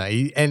humor.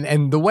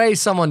 And the way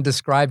someone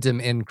described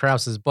him in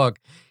Krause's book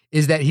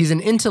is that he's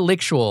an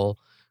intellectual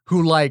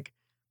who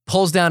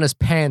pulls down his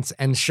pants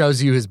and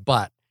shows you his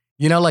butt.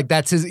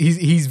 That's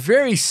he's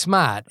very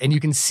smart, and you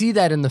can see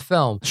that in the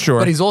film. Sure.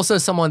 But he's also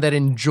someone that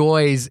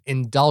enjoys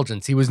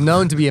indulgence. He was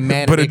known to be a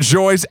man but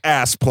enjoys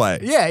ass play.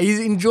 Yeah,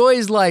 he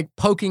enjoys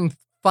poking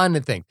fun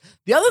and things.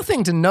 The other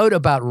thing to note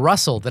about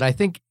Russell that I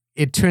think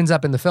it turns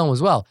up in the film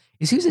as well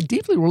is he was a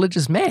deeply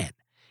religious man.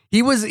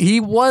 He was a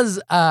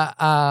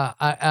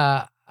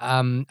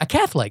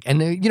Catholic,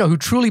 and who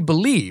truly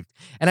believed.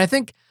 And I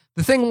think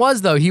the thing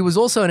was, though, he was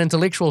also an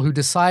intellectual who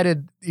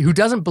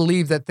doesn't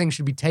believe that things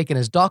should be taken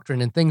as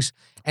doctrine and things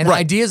and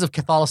ideas of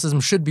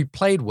Catholicism should be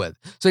played with.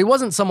 So he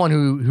wasn't someone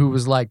who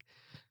was like,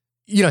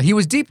 he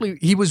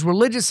was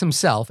religious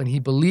himself, and he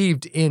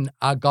believed in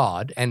a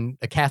God and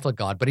a Catholic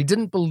God, but he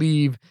didn't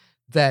believe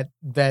that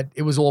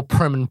it was all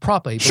prim and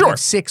proper. He believed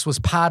sex was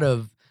part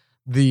of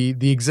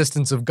the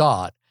existence of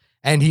God,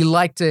 and he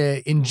liked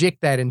to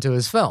inject that into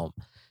his film.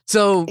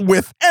 So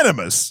with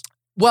enemas.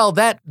 Well,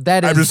 that is.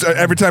 I'm just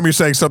every time you're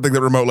saying something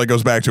that remotely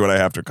goes back to it, I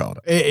have to call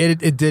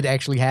it. It did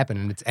actually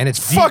happen, and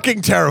it's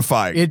fucking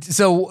terrifying.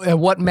 So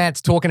what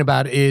Matt's talking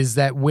about is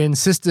that when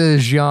Sister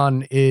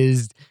Jeanne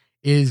is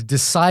is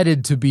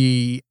decided to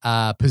be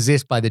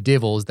possessed by the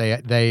devils,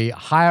 they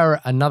hire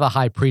another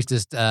high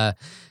priestess,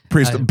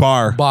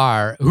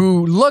 Bar,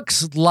 who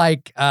looks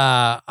like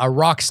a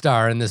rock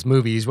star in this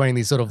movie. He's wearing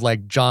these sort of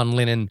like John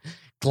Lennon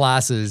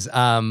glasses.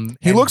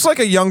 He looks like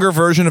a younger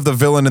version of the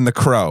villain in The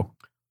Crow.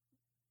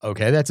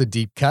 Okay, that's a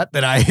deep cut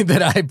that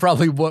I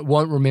probably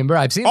won't remember.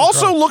 I've seen.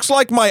 Also looks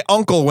like my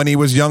uncle when he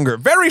was younger.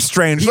 Very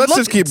strange. Let's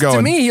just keep going.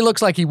 To me, he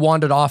looks like he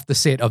wandered off the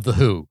set of The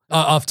Who,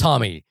 of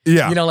Tommy.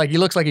 Yeah, you know, like he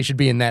looks like he should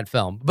be in that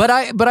film. But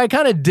I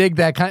kind of dig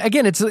that kind.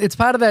 Again, it's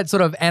part of that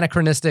sort of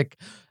anachronistic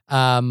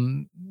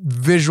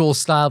visual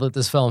style that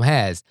this film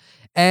has,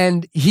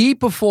 and he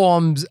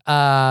performs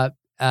a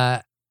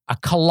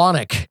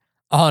colonic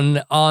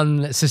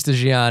on Sister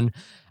Jeanne,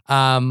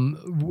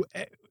 an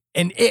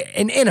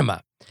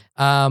enema.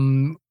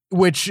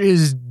 Which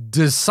is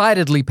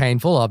decidedly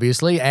painful,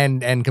 obviously,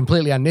 and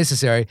completely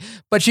unnecessary.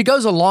 But she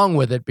goes along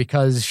with it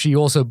because she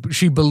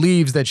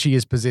believes that she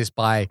is possessed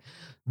by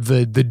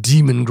the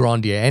demon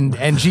Grandier,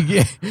 and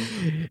she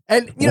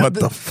and you know what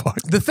the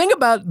fuck. The thing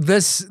about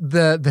this,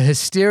 the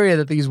hysteria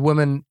that these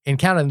women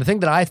encounter, and the thing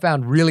that I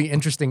found really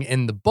interesting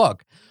in the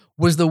book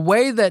was the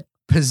way that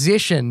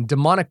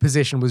demonic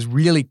possession was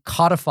really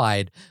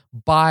codified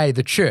by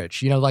the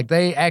church. You know, like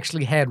they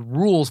actually had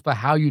rules for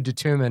how you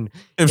determine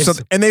and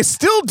they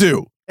still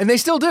do. And they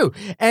still do.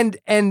 And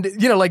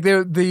you know, like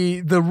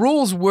the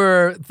rules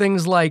were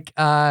things like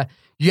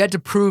you had to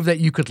prove that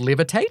you could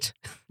levitate.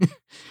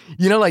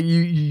 You know, like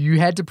you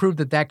had to prove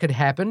that could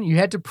happen. You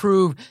had to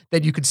prove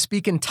that you could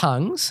speak in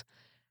tongues.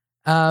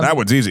 That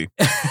one's easy.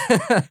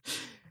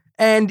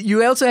 And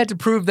you also had to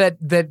prove that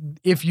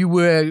if you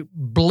were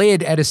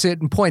bled at a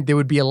certain point, there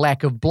would be a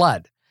lack of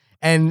blood.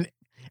 And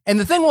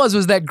the thing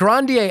was that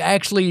Grandier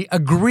actually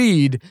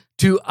agreed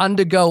to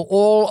undergo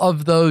all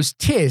of those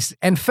tests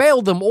and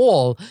failed them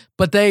all.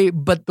 But the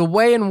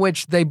way in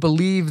which they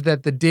believed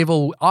that the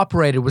devil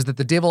operated was that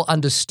the devil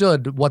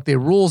understood what their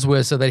rules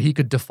were so that he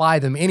could defy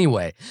them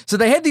anyway. So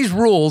they had these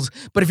rules,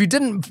 but if you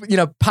didn't, you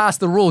know, pass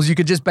the rules, you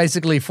could just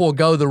basically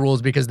forego the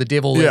rules because the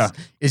devil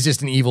is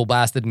just an evil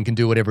bastard and can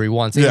do whatever he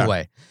wants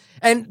anyway.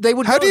 And they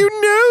would. How do you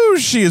know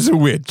she is a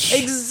witch?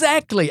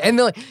 Exactly, and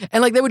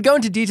they would go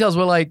into details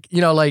where, like,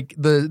 you know, like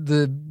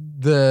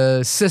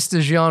the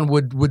Sister Jeanne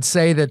would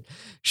say that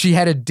she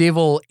had a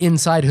devil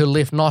inside her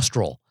left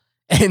nostril,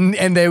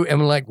 and they were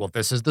like, well,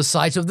 this is the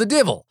site of the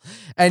devil,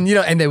 and you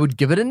know, and they would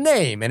give it a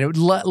name, and it would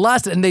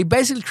last, and they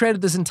basically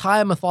created this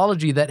entire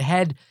mythology that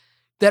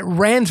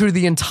ran through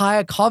the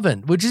entire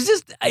convent, which is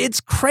just,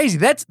 it's crazy.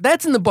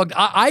 That's in the book.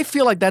 I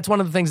feel like that's one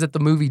of the things that the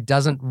movie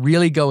doesn't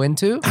really go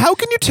into. How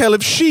can you tell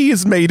if she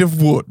is made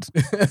of wood?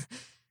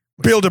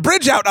 Build a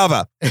bridge out of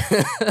her.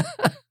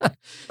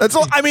 That's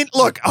all. I mean,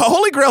 look,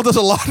 Holy Grail does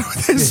a lot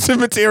with this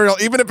material,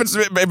 even if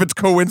it's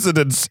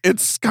coincidence.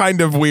 It's kind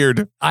of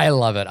weird. I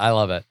love it.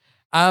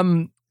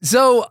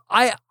 So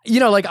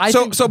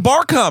So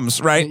Bar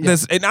comes, right? Yeah.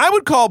 And I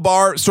would call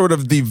Bar sort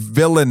of the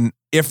villain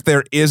if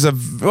there is a,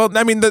 well,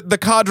 I mean, the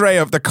cadre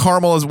of the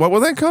Carmels, what were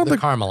they called? The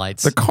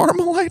Carmelites. The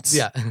Carmelites?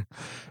 Yeah.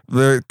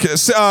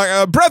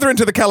 The brethren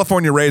to the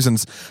California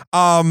Raisins.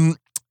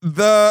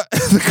 The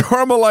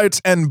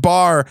Carmelites and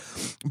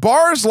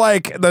Bar's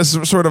like this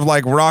sort of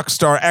like rock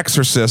star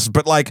exorcist,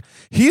 but like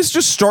he's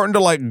just starting to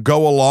like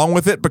go along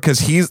with it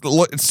because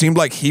it seemed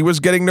like he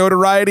was getting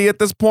notoriety at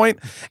this point,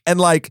 and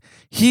like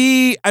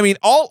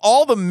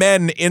all the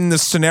men in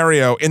this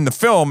scenario in the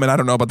film, and I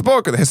don't know about the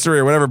book or the history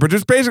or whatever, but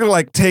just basically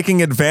like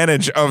taking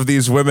advantage of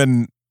these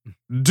women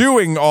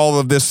doing all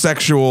of this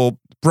sexual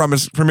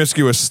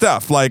promiscuous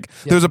stuff. Like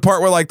there was a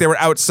part where like they were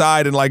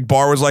outside and like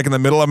Bar was like in the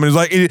middle of them, and he's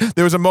like,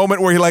 there was a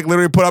moment where he like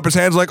literally put up his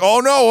hands like, oh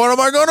no, what am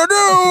I gonna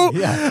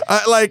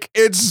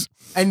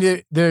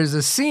do? There's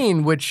a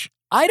scene which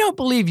I don't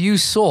believe you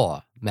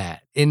saw,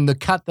 Matt, in the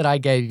cut that I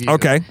gave you.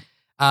 Okay.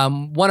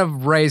 One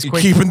of Ray's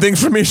questions, keeping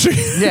things from me.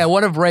 Yeah,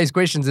 one of Ray's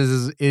questions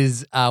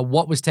is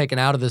what was taken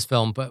out of this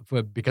film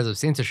because of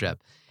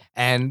censorship,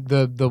 and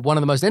the one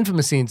of the most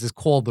infamous scenes is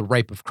called "The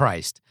Rape of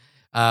Christ."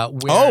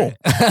 Where,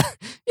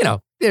 you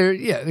know,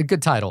 a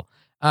good title.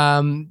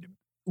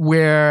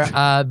 Where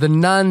the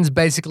nuns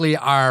basically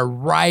are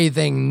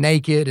writhing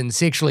naked and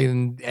sexually,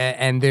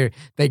 and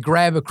they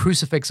grab a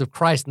crucifix of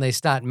Christ and they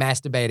start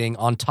masturbating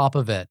on top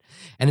of it,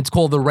 and it's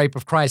called the Rape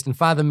of Christ. And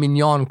Father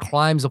Mignon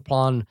climbs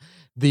upon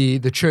the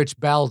church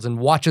bells and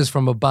watches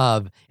from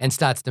above and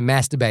starts to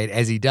masturbate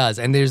as he does.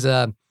 And there's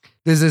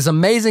this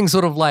amazing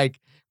sort of like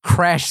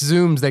crash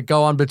zooms that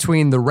go on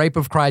between the Rape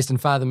of Christ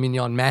and Father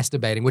Mignon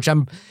masturbating, which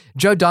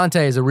Joe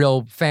Dante is a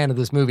real fan of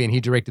this movie, and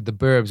he directed The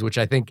Burbs, which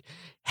I think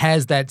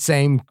has that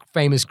same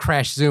famous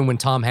crash zoom when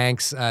Tom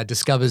Hanks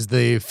discovers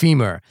the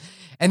femur.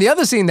 And the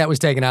other scene that was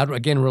taken out,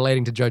 again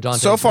relating to Joe Dante.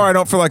 So far, I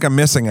don't feel like I'm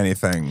missing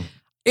anything.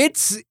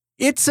 It's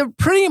a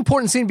pretty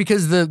important scene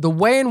because the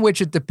way in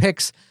which it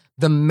depicts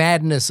the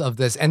madness of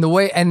this and the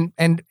way and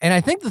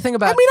I think the thing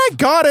about, I mean, I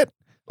got it.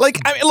 Like,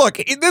 I mean, look,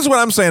 this is what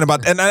I'm saying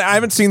about, and I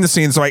haven't seen the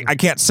scene, so I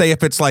can't say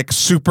if it's like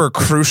super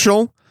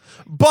crucial,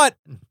 but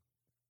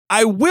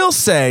I will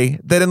say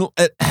that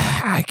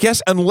I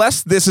guess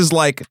unless this is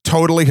like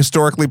totally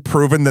historically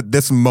proven that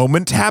this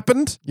moment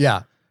happened,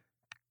 Yeah.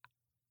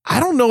 I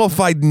don't know if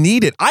I'd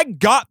need it. I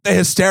got the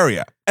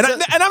hysteria. And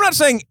I'm not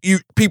saying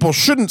people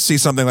shouldn't see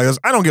something like this.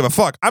 I don't give a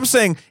fuck. I'm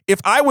saying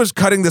if I was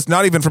cutting this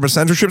not even from a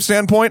censorship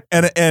standpoint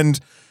and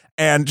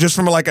just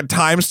from like a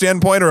time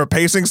standpoint or a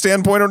pacing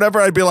standpoint or whatever,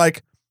 I'd be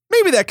like,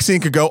 maybe that scene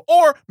could go,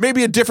 or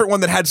maybe a different one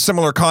that had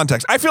similar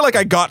context. I feel like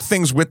I got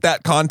things with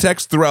that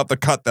context throughout the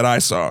cut that I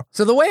saw.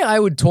 So the way I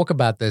would talk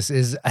about this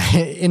is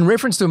in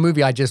reference to a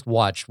movie I just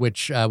watched,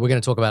 which we're going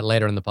to talk about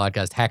later in the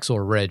podcast,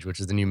 Hacksaw Ridge,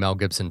 which is the new Mel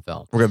Gibson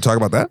film. We're going to talk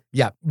about that?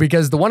 Yeah,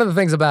 because one of the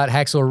things about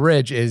Hacksaw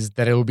Ridge is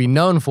that it will be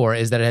known for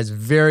is that it has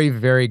very,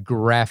 very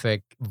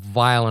graphic,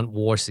 violent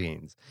war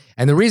scenes.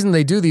 And the reason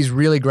they do these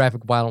really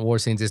graphic, violent war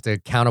scenes is to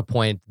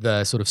counterpoint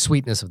the sort of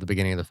sweetness of the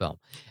beginning of the film.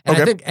 And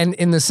I think, and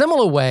in the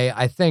similar way,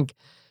 I think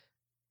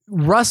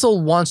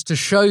Russell wants to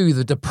show you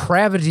the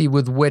depravity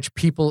with which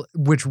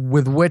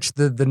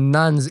the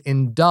nuns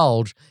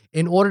indulge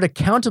in order to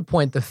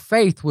counterpoint the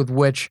faith with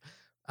which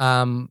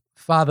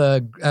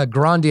Father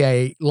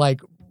Grandier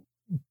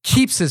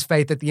keeps his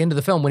faith at the end of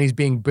the film when he's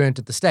being burnt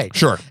at the stake.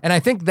 Sure. And I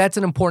think that's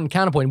an important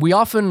counterpoint. We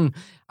often,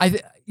 one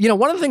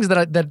of the things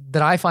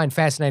that I find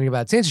fascinating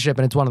about censorship,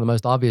 and it's one of the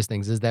most obvious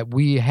things, is that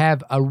we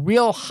have a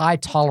real high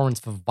tolerance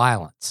for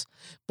violence,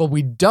 but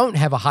we don't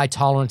have a high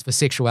tolerance for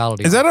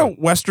sexuality. Is that a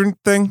Western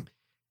thing?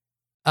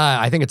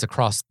 I think it's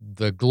across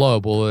the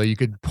globe, although you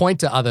could point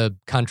to other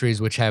countries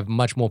which have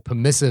much more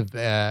permissive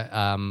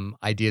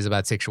ideas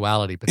about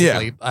sexuality.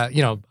 Particularly,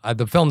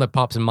 the film that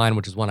pops in mind,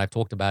 which is one I've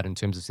talked about in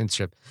terms of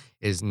censorship,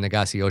 is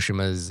Nagase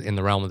Oshima's In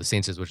the Realm of the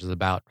Censors, which is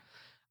about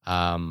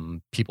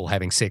people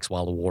having sex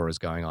while the war is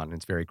going on. And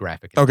it's very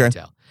graphic in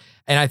detail.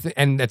 And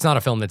and it's not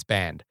a film that's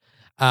banned.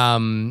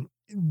 And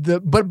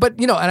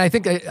I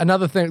think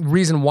another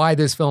reason why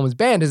this film is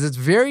banned is it's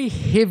very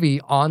heavy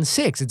on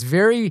sex. It's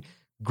very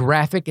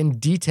graphic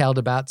and detailed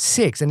about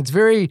sex, and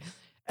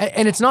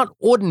it's not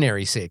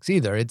ordinary sex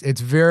either. It's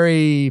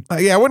very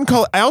I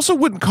also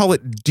wouldn't call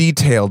it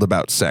detailed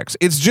about sex.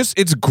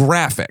 It's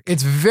graphic.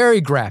 It's very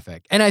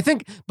graphic, and I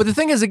think. But the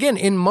thing is, again,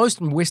 in most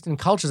Western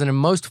cultures and in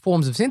most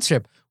forms of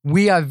censorship,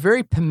 we are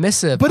very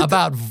permissive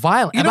about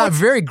violence, about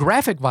very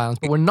graphic violence,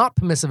 but we're not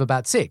permissive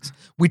about sex.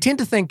 We tend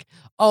to think,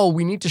 oh,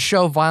 we need to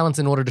show violence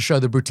in order to show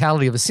the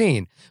brutality of a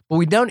scene. But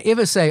we don't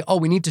ever say, oh,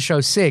 we need to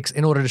show sex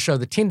in order to show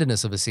the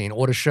tenderness of a scene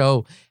or to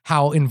show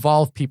how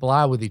involved people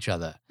are with each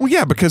other. Well,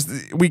 yeah, because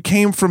we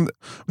came from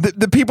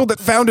the people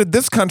that founded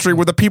this country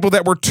were the people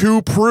that were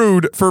too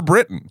prude for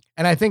Britain.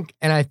 And I think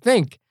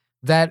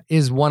that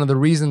is one of the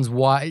reasons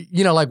why,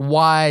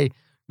 why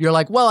you're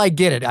like, well, I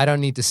get it. I don't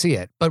need to see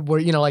it. But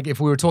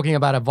if we were talking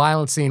about a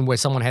violent scene where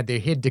someone had their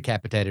head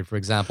decapitated, for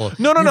example,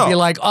 no. You're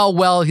like, oh,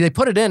 well, they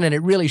put it in and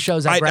it really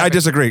shows how graphic. I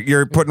disagree.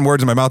 You're putting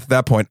words in my mouth at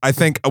that point. I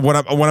think what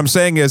I'm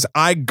saying is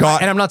and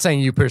I'm not saying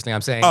you personally.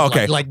 I'm saying,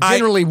 okay.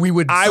 Generally we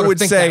would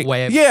think say, that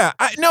way. Yeah.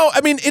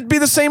 It'd be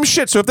the same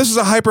shit. So if this is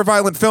a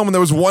hyper-violent film and there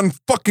was one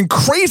fucking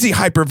crazy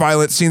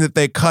hyper-violent scene that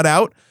they cut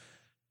out,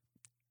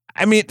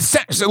 we've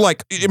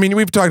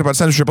talked about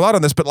censorship a lot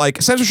on this, but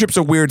censorship's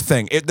a weird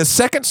thing. The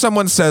second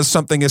someone says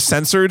something is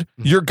censored,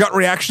 your gut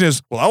reaction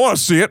is, well, I want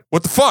to see it.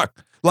 What the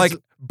fuck?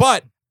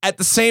 But at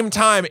the same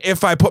time,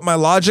 if I put my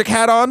logic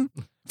hat on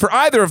for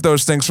either of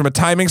those things from a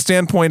timing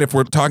standpoint, if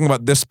we're talking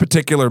about this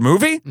particular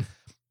movie,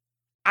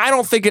 I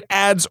don't think it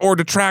adds or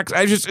detracts.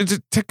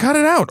 To cut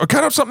it out or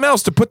cut out something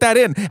else to put that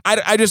in.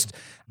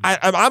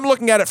 I'm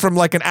looking at it from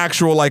an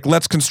actual,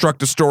 let's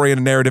construct a story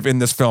and a narrative in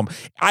this film.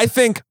 I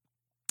think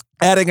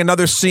adding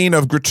another scene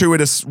of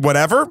gratuitous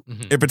whatever,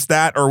 if it's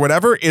that or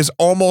whatever, it's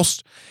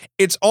almost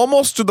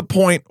to the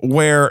point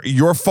where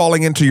you're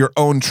falling into your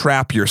own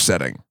trap you're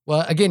setting.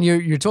 Well, again,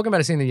 you're talking about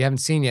a scene that you haven't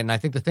seen yet, and I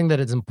think the thing that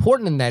is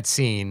important in that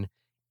scene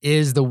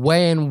is the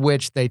way in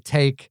which they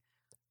take,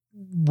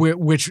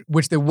 which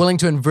they're willing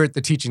to invert the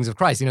teachings of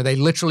Christ. They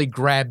literally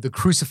grab the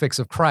crucifix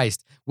of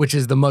Christ, which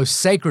is the most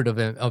sacred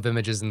of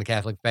images in the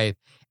Catholic faith,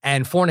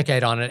 and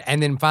fornicate on it,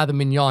 and then Father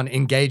Mignon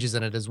engages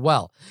in it as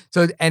well.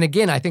 So, and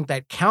again, I think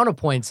that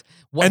counterpoints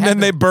what And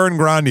happened. then they burn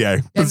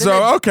Grandier.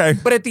 Okay.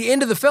 But at the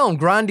end of the film,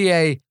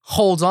 Grandier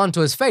holds on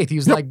to his faith. He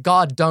was like,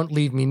 God, don't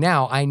leave me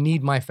now. I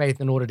need my faith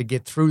in order to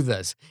get through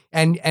this.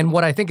 And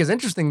what I think is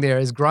interesting there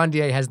is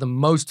Grandier has the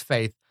most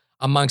faith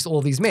amongst all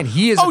these men.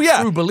 He is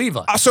a true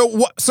believer.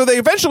 So they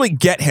eventually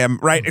get him,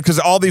 right? Because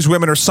all these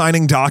women are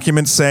signing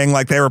documents saying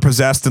they were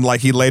possessed and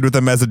he laid with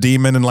them as a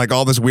demon and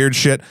all this weird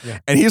shit. Yeah.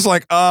 And he's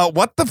like,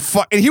 what the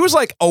fuck? And he was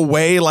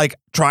away,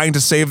 trying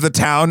to save the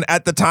town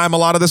at the time a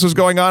lot of this was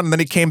going on. And then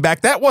he came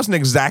back. That wasn't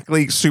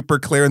exactly super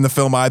clear in the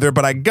film either,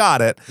 but I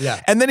got it.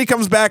 Yeah. And then he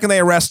comes back and they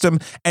arrest him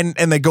and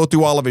they go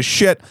through all of his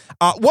shit.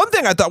 One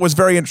thing I thought was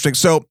very interesting.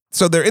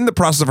 So they're in the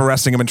process of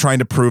arresting him and trying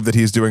to prove that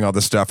he's doing all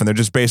this stuff. And they're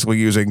just basically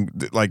using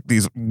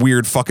these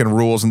weird fucking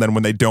rules. And then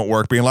when they don't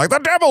work, being like, the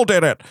devil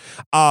did it.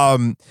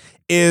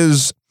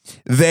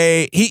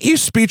 He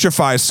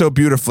speechifies so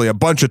beautifully a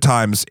bunch of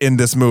times in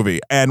this movie.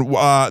 And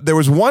there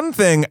was one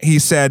thing he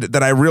said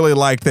that I really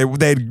liked.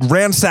 They'd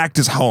ransacked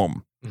his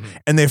home.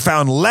 and they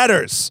found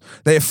letters.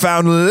 They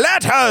found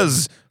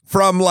letters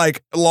from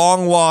like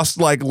long lost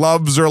like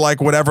loves or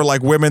like whatever,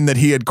 like women that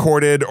he had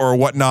courted or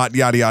whatnot,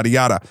 yada, yada,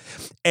 yada.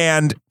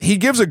 And he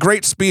gives a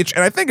great speech,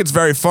 and I think it's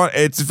very fun.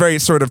 It's very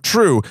sort of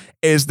true,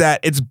 is that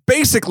it's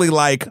basically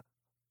like,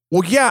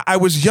 well, yeah, I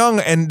was young,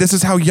 and this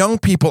is how young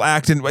people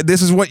act, and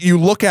this is what you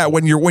look at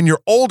when you're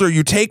older.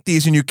 You take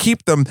these and you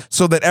keep them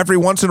so that every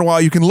once in a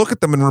while you can look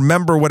at them and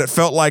remember what it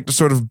felt like to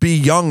sort of be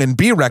young and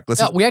be reckless.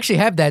 No, we actually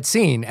have that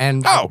scene,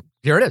 and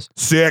here it is.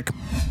 Sick.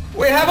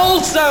 We have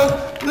also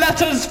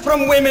letters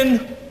from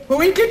women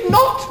who he did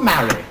not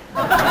marry.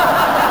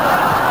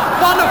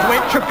 One of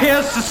which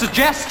appears to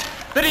suggest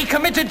that he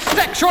committed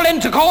sexual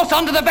intercourse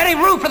under the very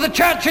roof of the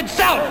church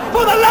itself.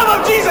 For the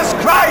love of Jesus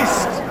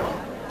Christ!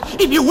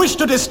 If you wish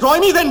to destroy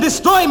me, then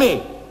destroy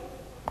me.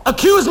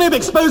 Accuse me of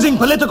exposing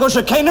political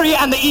chicanery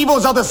and the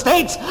evils of the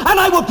state, and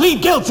I will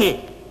plead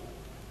guilty.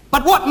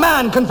 But what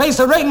man can face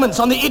arraignments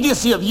on the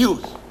idiocy of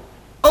youth?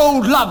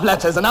 Old love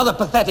letters and other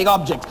pathetic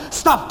objects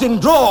stuffed in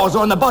drawers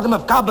or in the bottom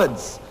of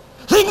cupboards.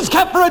 Things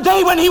kept for a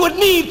day when he would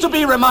need to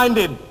be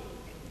reminded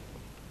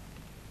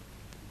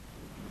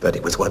that he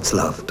was once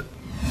loved.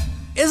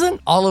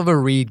 Isn't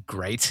Oliver Reed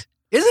great?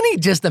 Isn't he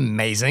just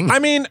amazing? I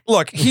mean,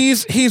 look,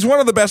 he's one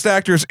of the best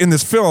actors in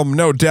this film,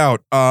 no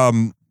doubt.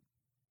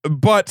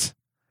 But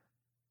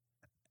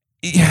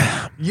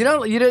yeah,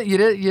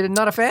 you're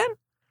not a fan?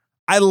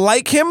 I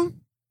like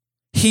him.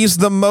 He's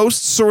the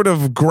most sort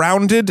of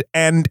grounded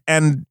and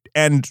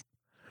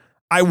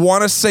I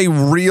want to say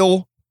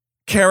real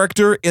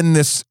character in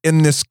this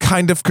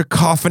kind of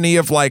cacophony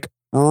of like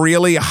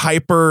really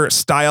hyper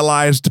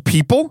stylized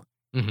people.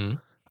 Mm-hmm.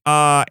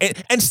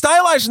 And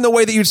stylized in the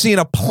way that you'd see in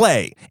a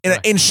play,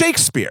 in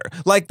Shakespeare,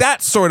 like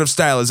that sort of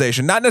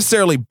stylization, not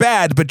necessarily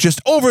bad, but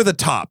just over the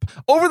top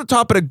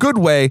in a good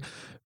way.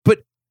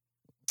 But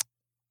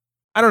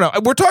I don't know.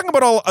 We're talking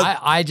about all.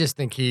 I just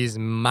think he's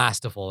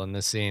masterful in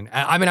this scene.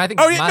 I mean, I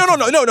think. Oh yeah,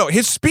 no.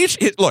 His speech.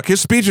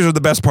 His speeches are the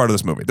best part of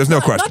this movie. There's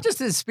no question. Not just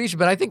his speech,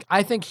 but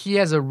I think he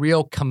has a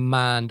real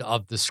command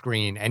of the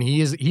screen, and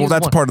he is. Well,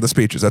 that's part of the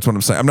speeches. That's what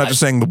I'm saying. I'm not just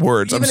saying the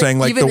words. I'm saying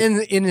like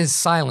in his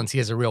silence, he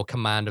has a real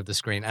command of the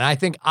screen, and I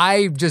think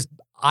I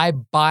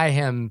buy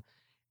him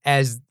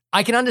as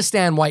I can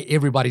understand why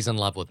everybody's in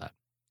love with that.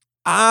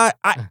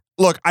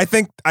 Look, I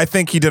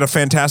think he did a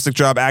fantastic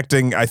job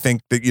acting. I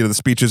think that the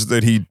speeches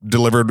that he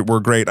delivered were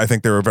great. I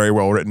think they were very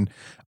well written.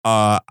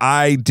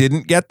 I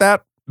didn't get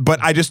that, but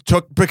I just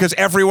took because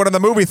everyone in the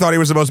movie thought he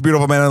was the most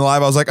beautiful man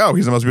alive. I was like, oh,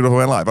 he's the most beautiful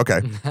man alive.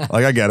 Okay,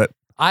 like I get it.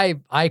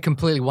 I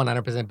completely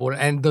 100% bored.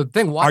 And the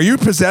thing, are you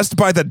possessed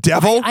by the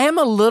devil? I am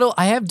a little.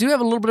 I do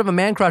have a little bit of a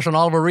man crush on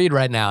Oliver Reed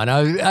right now, and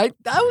I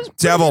was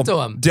devil into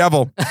him.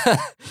 Devil.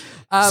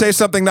 Say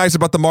something nice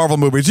about the Marvel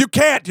movies. You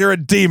can't. You're a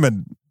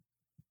demon.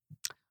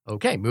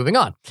 Okay, moving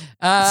on.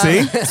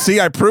 See,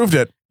 I proved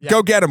it. Yeah.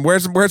 Go get him.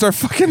 Where's our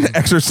fucking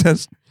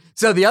exorcist?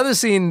 So the other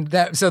scene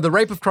the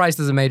rape of Christ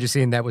is a major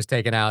scene that was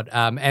taken out,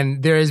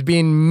 and there has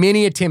been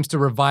many attempts to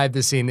revive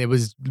the scene. It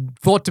was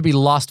thought to be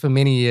lost for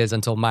many years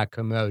until Mark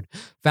Kermode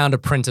found a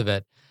print of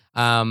it.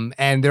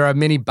 And there are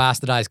many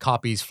bastardized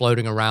copies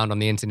floating around on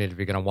the internet if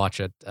you're going to watch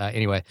it.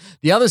 Anyway,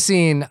 the other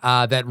scene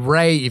that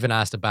Ray even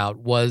asked about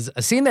was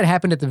a scene that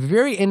happened at the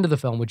very end of the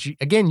film, which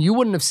again you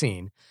wouldn't have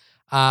seen.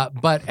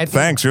 But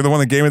thanks, you're the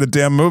one that gave me the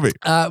damn movie.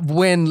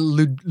 When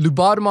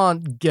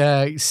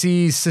Laubardemont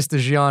sees Sister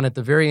Jeanne at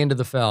the very end of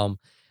the film,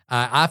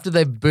 after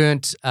they've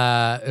burnt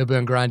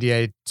Urbain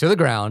Grandier to the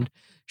ground,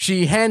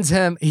 he hands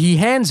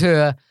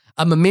her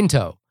a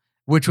memento,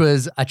 which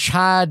was a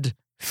charred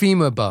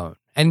femur bone.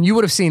 And you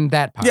would have seen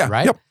that part,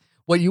 right? Yep.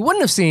 What you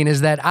wouldn't have seen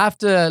is that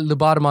after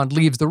Laubardemont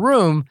leaves the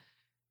room,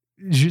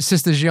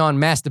 Sister Jeanne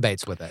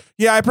masturbates with it.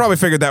 Yeah, I probably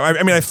figured that.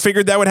 I mean, I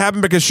figured that would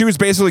happen because she was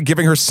basically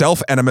giving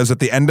herself enemas at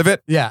the end of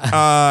it.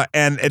 Yeah.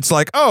 And it's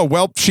like, oh,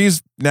 well,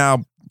 she's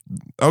now,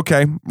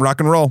 okay, rock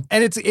and roll.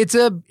 And it's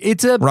a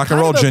rock and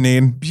roll,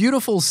 Janine.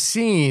 Beautiful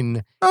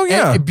scene. Oh,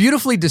 yeah. A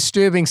beautifully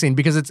disturbing scene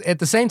because it's at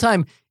the same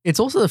time, it's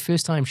also the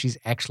first time she's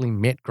actually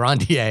met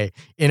Grandier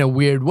in a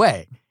weird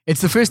way. It's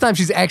the first time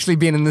she's actually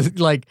been in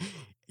the,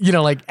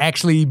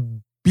 actually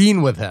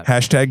been with him.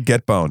 Hashtag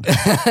get boned.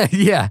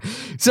 Yeah.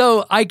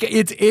 So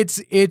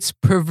it's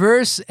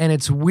perverse and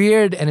it's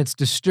weird and it's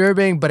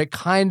disturbing, but it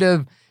kind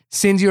of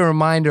sends you a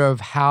reminder of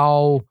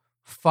how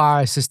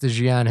far Sister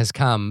Jeanne has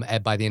come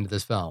by the end of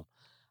this film.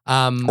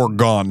 Or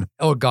gone.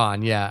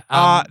 Yeah.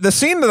 The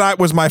scene that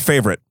was my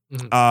favorite.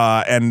 Mm-hmm.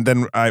 And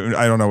then I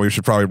don't know, we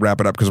should probably wrap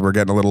it up because we're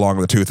getting a little long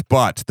in the tooth.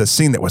 But the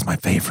scene that was my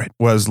favorite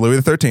was Louis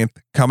XIII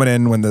coming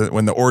in when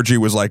the orgy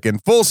was like in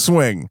full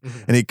swing. Mm-hmm.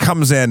 And he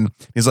comes in,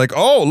 he's like,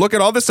 oh, look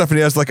at all this stuff. And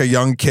he has like a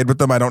young kid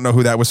with him. I don't know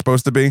who that was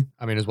supposed to be.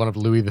 I mean, it's one of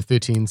Louis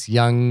XIII's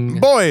young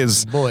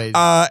boys.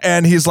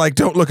 And he's like,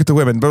 don't look at the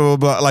women, blah, blah,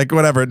 blah, like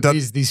whatever.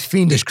 These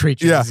fiendish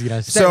creatures. Yeah.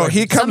 So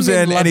he comes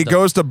in and he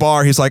goes to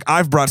bar. He's like,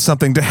 I've brought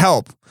something to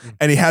help.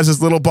 and he has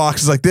his little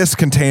box. It's like, this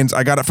contains,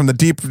 I got it from the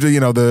deep,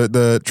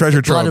 the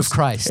treasure blood troves. of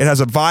Christ. It has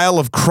a vial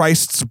of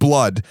Christ's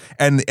blood,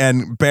 and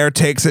Bear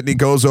takes it and he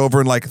goes over,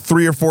 and like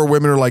 3 or 4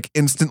 women are like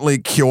instantly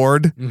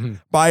cured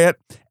by it.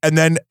 And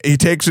then he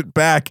takes it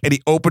back and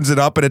he opens it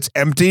up and it's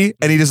empty,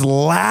 and he just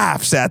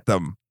laughs at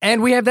them.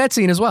 And we have that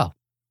scene as well.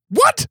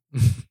 What?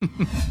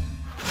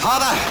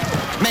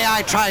 Father, may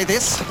I try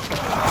this?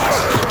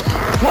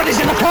 What is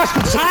in the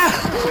casket, sire?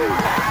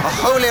 A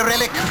holy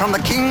relic from the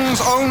king's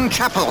own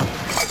chapel.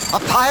 A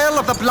phial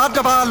of the blood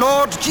of our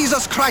Lord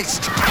Jesus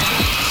Christ.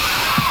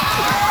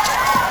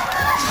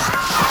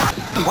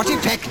 What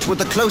effect would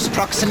the close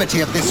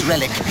proximity of this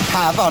relic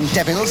have on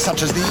devils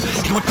such as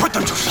these? It would put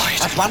them to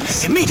flight. At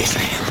once?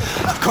 Immediately.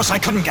 Of course, I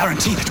couldn't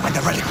guarantee that when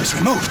the relic was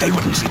removed, they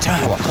wouldn't return.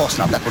 Oh, of course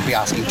not. That would be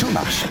asking too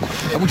much.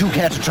 Would you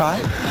care to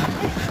try?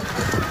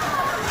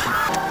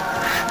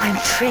 I'm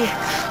free.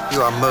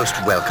 You are most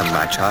welcome,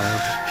 my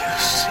child. You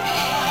see.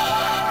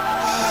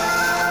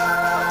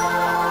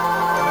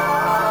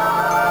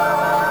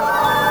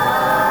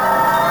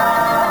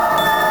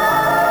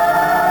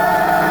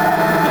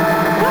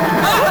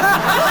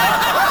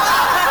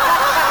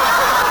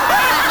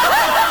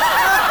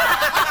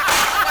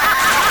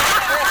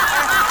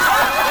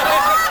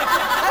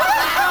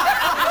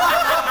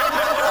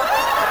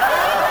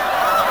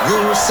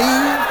 You see,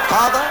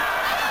 Father?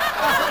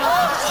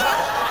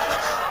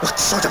 What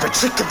sort of a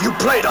trick have you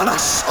played on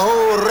us?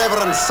 Oh,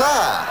 Reverend Sir,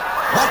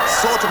 what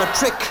sort of a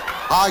trick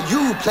are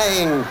you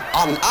playing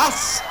on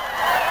us?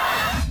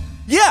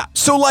 Yeah,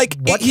 so like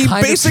What he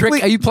kind of basically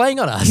trick are you playing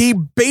on us? he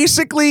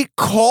basically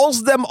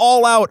calls them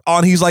all out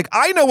on, he's like,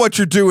 I know what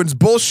you're doing's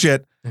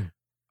bullshit,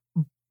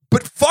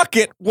 but fuck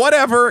it,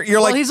 whatever. You're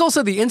well, like, he's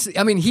also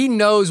he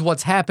knows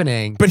what's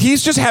happening. but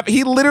he's just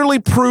he literally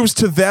proves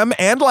to them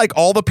and like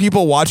all the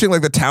people watching,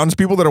 like the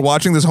townspeople that are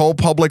watching this whole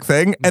public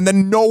thing, and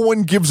then no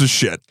one gives a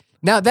shit.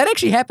 Now, that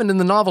actually happened in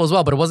the novel as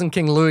well, but it wasn't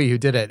King Louis who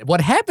did it.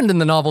 What happened in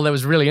the novel that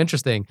was really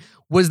interesting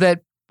was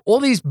that all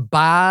these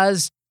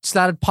bars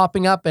started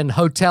popping up and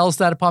hotels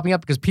started popping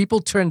up because people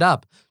turned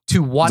up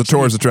to watch The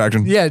tourist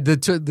attraction. Yeah, the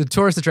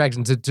tourist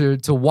attraction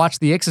to watch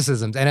the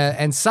exorcisms,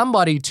 and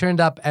somebody turned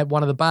up at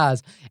one of the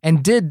bars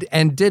and did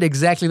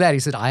exactly that.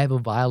 He said, "I have a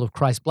vial of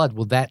Christ's blood.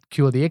 Will that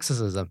cure the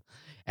exorcism?"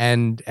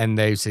 And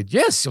they said,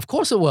 "Yes, of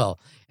course it will."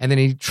 And then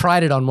he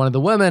tried it on one of the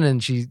women,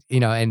 and she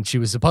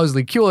was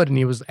supposedly cured,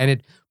 and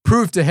it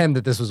proved to him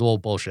that this was all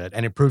bullshit,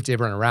 and it proved to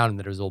everyone around him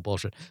that it was all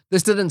bullshit.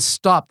 This didn't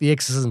stop the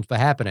exorcisms from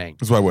happening.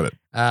 That's why would it?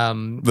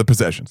 The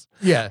possessions.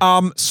 Yeah.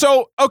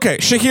 So okay,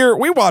 Shahir,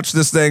 we watched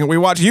this thing.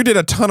 You did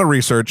a ton of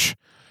research.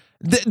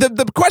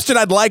 The question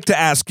I'd like to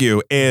ask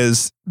you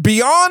is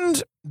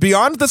beyond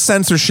the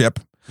censorship,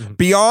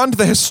 beyond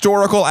the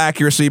historical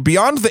accuracy,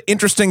 beyond the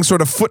interesting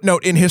sort of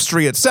footnote in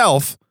history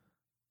itself,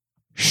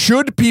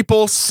 should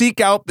people seek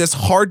out this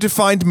hard to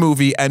find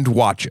movie and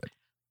watch it?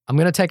 I'm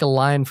gonna take a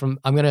line from.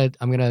 I'm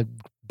gonna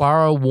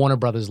borrow Warner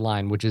Brothers'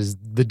 line, which is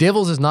 "The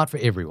Devils is not for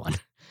everyone."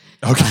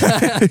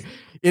 Okay.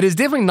 It is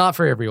definitely not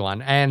for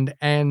everyone, and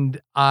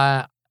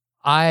I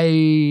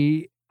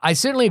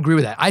certainly agree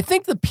with that. I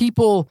think the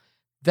people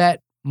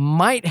that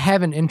might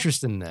have an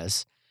interest in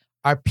this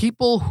are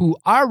people who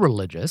are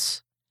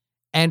religious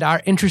and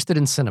are interested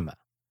in cinema.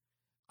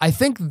 I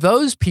think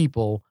those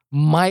people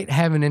might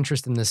have an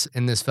interest in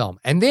this film.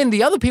 And then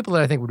the other people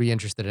that I think would be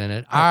interested in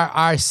it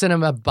are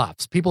cinema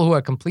buffs, people who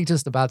are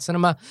completist about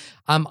cinema.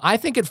 I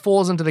think it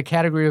falls into the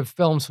category of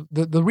films.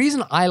 The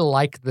reason I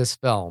like this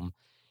film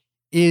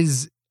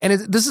is, and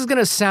this is going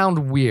to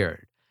sound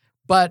weird,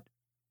 but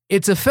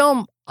it's a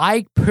film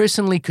I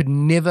personally could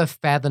never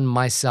fathom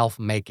myself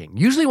making.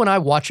 Usually when I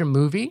watch a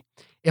movie,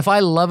 if I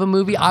love a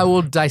movie, I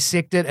will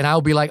dissect it and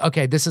I'll be like,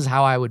 okay, this is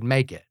how I would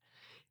make it.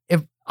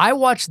 If I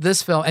watch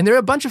this film, and there are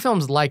a bunch of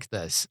films like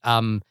this,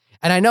 and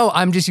I know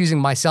I'm just using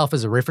myself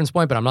as a reference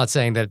point, but I'm not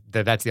saying that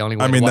that's the only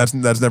one. I mean, that's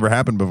never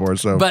happened before.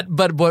 So,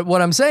 but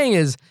what I'm saying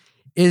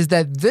is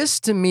that this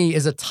to me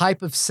is a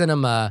type of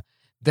cinema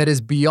that is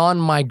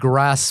beyond my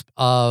grasp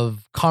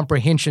of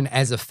comprehension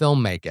as a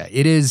filmmaker.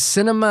 It is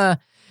cinema.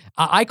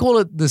 I call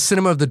it the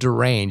cinema of the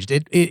deranged.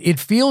 It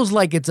feels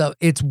like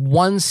it's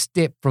one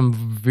step from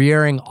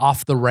veering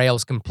off the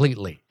rails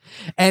completely.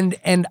 And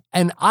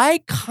I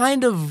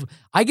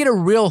get a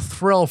real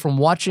thrill from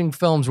watching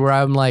films where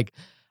I'm like,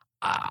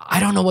 I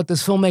don't know what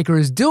this filmmaker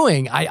is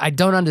doing. I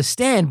don't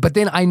understand. But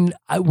then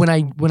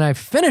when I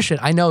finish it,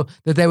 I know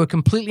that they were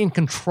completely in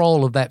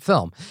control of that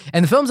film.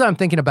 And the films that I'm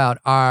thinking about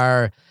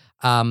are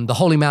The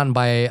Holy Mountain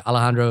by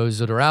Alejandro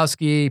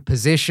Jodorowsky,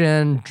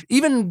 Possession,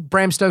 even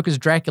Bram Stoker's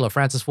Dracula,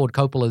 Francis Ford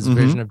Coppola's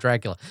version of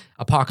Dracula,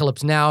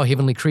 Apocalypse Now,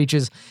 Heavenly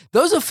Creatures.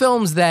 Those are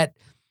films that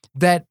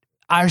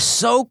are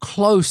so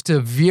close to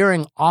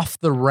veering off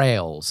the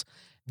rails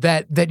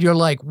that you're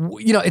like,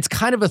 it's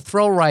kind of a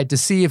thrill ride to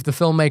see if the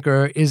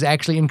filmmaker is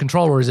actually in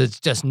control or is it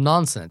just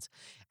nonsense.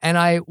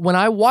 And when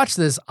I watch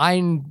this,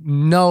 I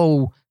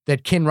know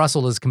that Ken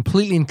Russell is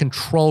completely in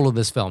control of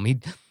this film. He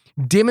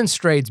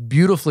demonstrates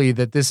beautifully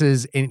that this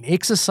is an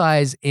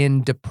exercise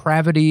in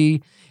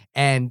depravity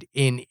and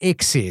in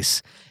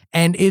excess.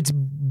 and it's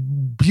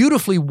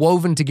beautifully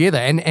woven together.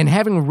 And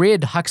having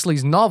read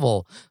Huxley's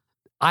novel,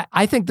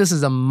 I think this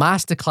is a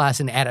masterclass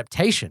in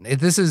adaptation.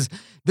 This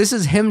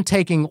is him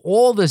taking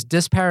all this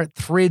disparate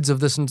threads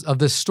of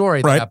this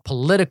story that are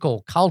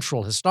political,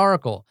 cultural,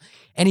 historical,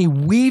 and he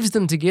weaves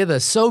them together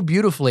so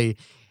beautifully.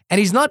 And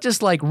he's not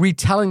just like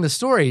retelling the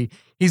story,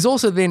 he's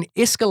also then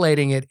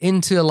escalating it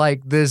into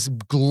like this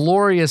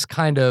glorious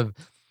kind of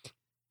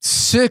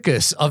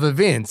circus of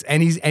events,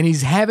 and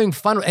he's having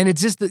fun, and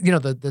it's just the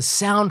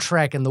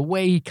soundtrack and the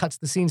way he cuts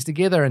the scenes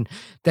together, and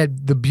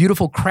that the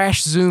beautiful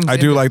crash zooms. I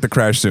do like the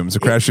crash zooms. The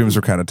crash zooms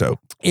are kind of dope.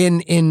 In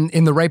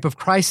the Rape of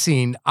Christ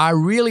scene are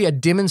really a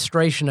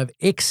demonstration of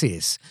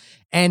excess,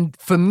 and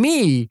for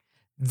me,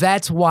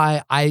 that's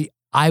why I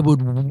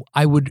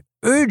would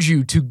urge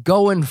you to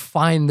go and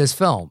find this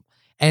film.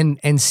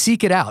 And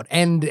seek it out.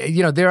 And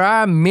there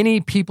are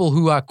many people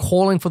who are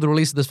calling for the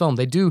release of this film.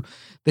 They do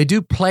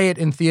play it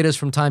in theaters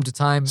from time to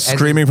time,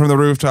 screaming from the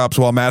rooftops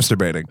while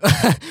masturbating.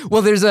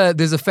 Well, there's a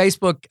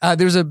Facebook,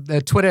 there's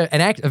a Twitter,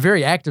 a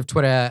very active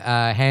Twitter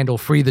handle,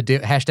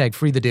 hashtag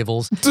Free the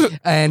Devils,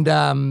 and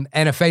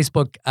a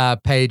Facebook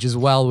page as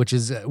well, which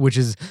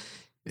is.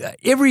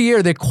 Every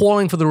year they're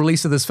calling for the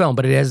release of this film,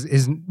 but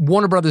is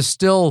Warner Brothers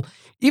still,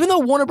 even though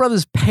Warner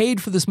Brothers paid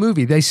for this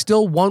movie, they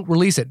still won't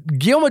release it.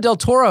 Guillermo del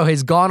Toro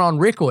has gone on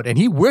record, and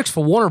he works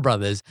for Warner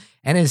Brothers,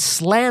 and has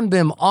slammed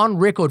them on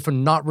record for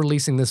not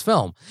releasing this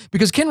film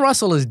because Ken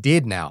Russell is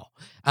dead now.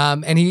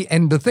 And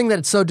the thing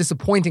that's so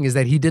disappointing is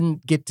that he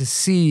didn't get to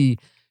see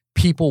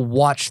people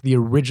watch the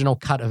original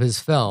cut of his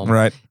film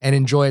and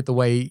enjoy it the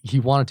way he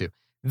wanted to.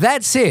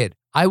 That said,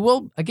 I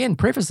will, again,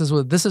 preface this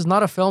with, this is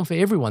not a film for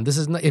everyone. This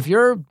is not, if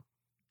you're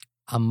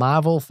a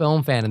Marvel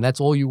film fan and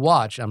that's all you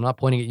watch, I'm not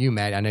pointing at you,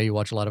 Matt. I know you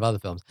watch a lot of other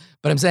films,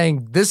 but I'm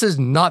saying this is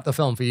not the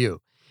film for you.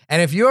 And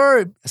if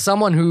you're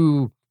someone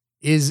who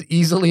is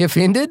easily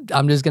offended,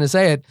 I'm just going to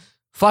say it,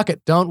 fuck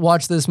it, don't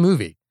watch this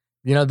movie.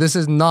 This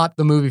is not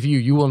the movie for you.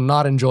 You will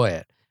not enjoy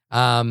it.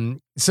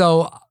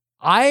 So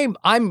I'm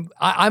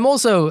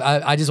also,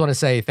 I just want to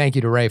say thank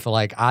you to Ray for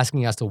like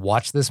asking us to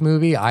watch this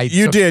movie.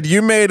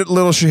 You made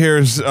Little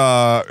Shahir's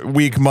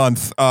week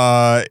month.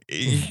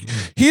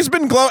 He's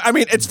been I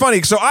mean, it's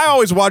funny. So I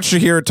always watch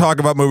Shahir talk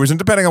about movies, and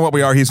depending on what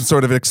we are, he's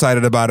sort of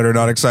excited about it or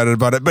not excited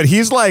about it. But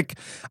he's like,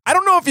 I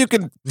don't know if you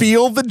can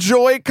feel the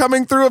joy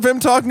coming through of him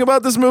talking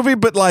about this movie,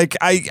 but like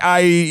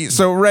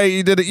so Ray,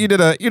 you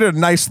did a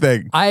nice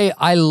thing.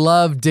 I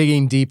love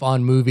digging deep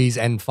on movies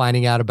and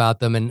finding out about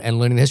them and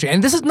learning the history.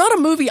 And this is not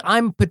a movie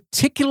I'm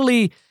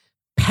particularly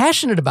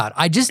passionate about.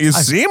 You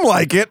seem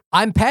like it.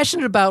 I'm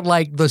passionate about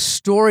like the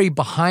story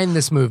behind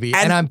this movie,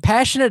 and I'm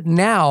passionate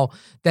now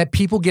that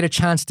people get a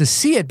chance to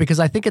see it because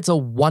I think it's a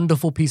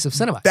wonderful piece of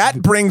cinema.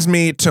 That brings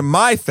me to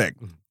my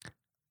thing.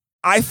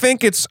 I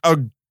think it's a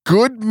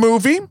good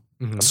movie,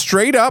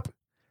 straight up.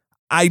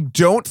 I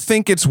don't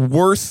think it's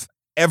worth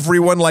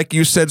everyone, like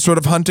you said, sort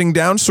of hunting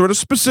down sort of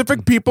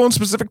specific people and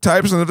specific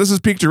types, and if this has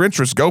piqued your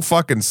interest, go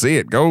fucking see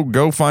it.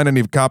 Go find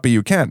any copy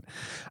you can.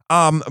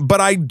 But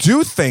I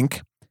do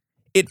think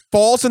it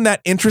falls in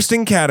that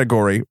interesting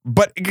category.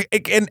 But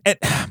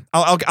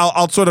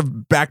I'll sort of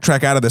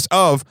backtrack out of this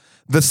of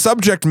the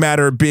subject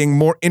matter being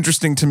more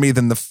interesting to me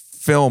than the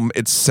film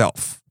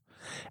itself,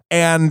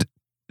 and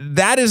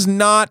that is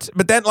not.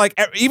 But then, like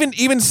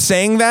even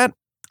saying that,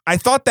 I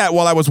thought that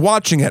while I was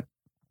watching it,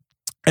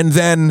 and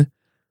then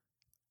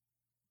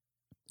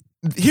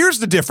here's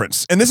the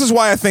difference, and this is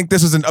why I think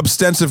this is an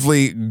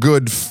ostensibly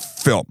good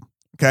film.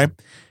 Okay.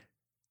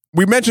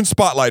 We mentioned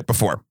Spotlight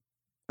before,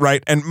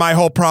 right? And my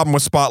whole problem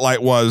with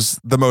Spotlight was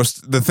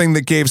the thing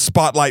that gave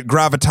Spotlight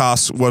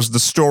gravitas was the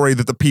story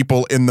that the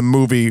people in the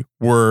movie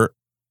were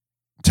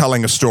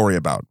telling a story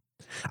about.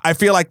 I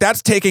feel like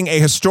that's taking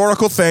a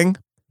historical thing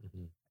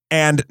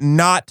and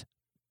not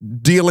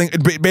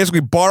basically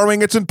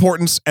borrowing its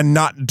importance and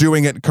not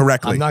doing it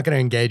correctly. I'm not going to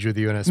engage with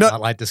you in a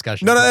Spotlight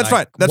discussion. No, that's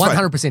fine. That's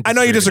 100%. I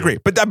know you disagree,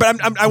 but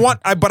I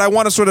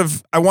want to sort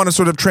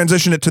of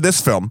transition it to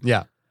this film.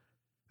 Yeah.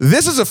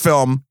 This is a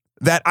film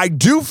that I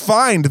do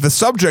find the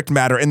subject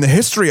matter and the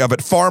history of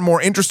it far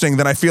more interesting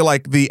than I feel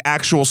like the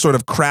actual sort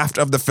of craft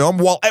of the film.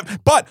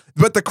 But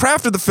the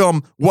craft of the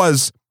film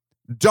was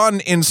done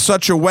in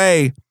such a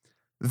way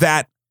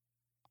that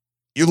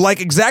you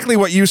like exactly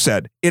what you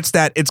said. It's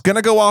that it's going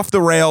to go off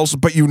the rails,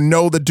 but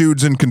the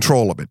dude's in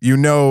control of it.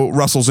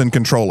 Russell's in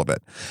control of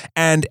it.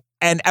 And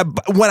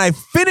when I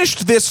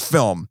finished this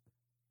film,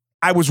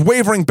 I was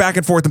wavering back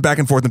and forth and back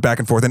and forth and back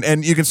and forth.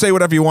 And you can say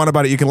whatever you want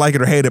about it. You can like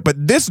it or hate it.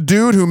 But this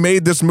dude who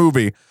made this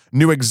movie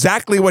knew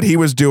exactly what he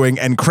was doing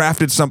and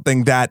crafted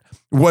something that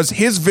was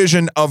his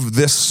vision of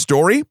this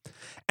story.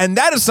 And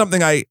that is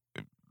something I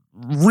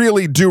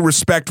really do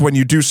respect when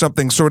you do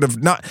something sort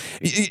of not...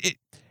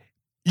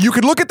 You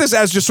could look at this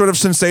as just sort of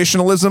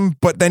sensationalism,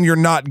 but then you're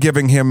not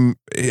giving him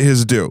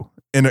his due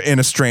in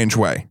a strange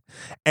way.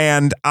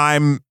 And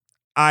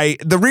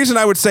the reason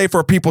I would say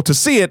for people to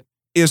see it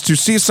is to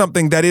see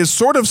something that is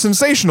sort of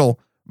sensational,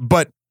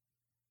 but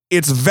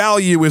its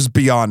value is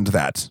beyond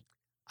that.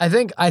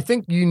 I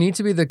think you need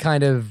to be the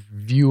kind of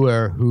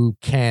viewer who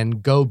can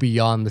go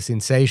beyond the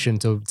sensation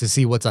to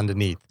see what's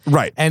underneath.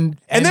 Right. And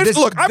there's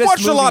look, I've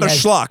watched a lot of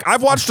schlock.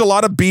 I've watched a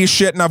lot of B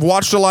shit, and I've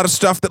watched a lot of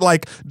stuff that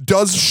like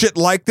does shit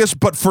like this,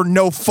 but for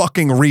no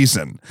fucking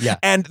reason. Yeah.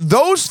 And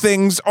those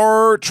things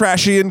are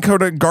trashy and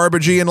kind of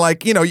garbagey, and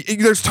like, you know,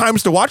 there's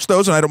times to watch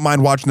those, and I don't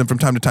mind watching them from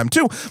time to time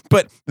too.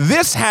 But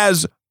this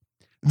is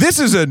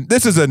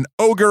an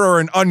ogre or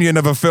an onion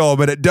of a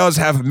film, and it does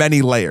have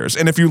many layers.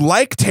 And if you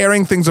like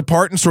tearing things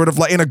apart and sort of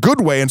like in a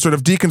good way and sort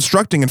of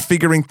deconstructing and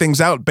figuring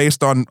things out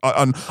based on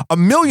a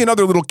million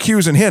other little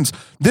cues and hints,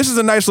 this is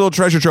a nice little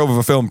treasure trove of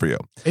a film for you.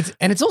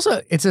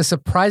 It's a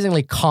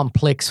surprisingly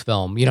complex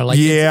film. You know, like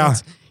yeah,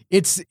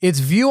 its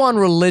view on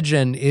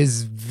religion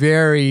is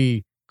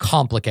very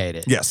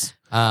complicated. Yes.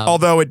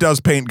 Although it does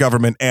paint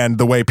government and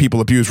the way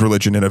people abuse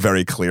religion in a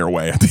very clear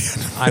way at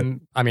the end.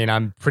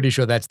 I'm pretty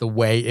sure that's the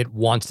way it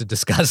wants to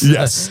discuss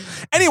yes.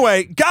 this.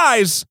 Anyway,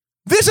 guys,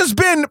 this has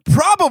been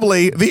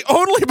probably the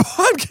only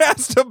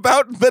podcast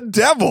about the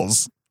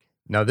Devils.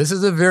 No, this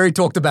is a very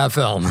talked about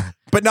film.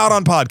 But not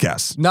on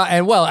podcasts.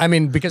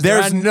 Because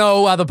there's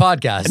no other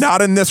podcast.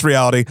 Not in this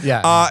reality.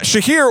 Yeah.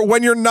 Shahir,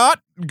 when you're not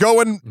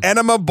going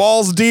enema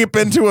balls deep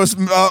into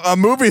a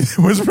movie that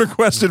was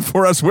requested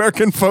for us, where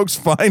can folks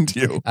find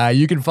you?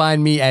 You can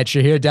find me at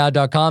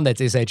shahirdaud.com. That's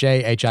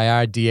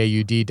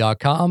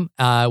SHAHIRDAUD.com,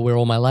 where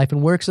all my life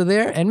and works are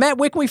there. And Matt,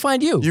 where can we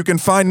find you? You can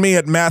find me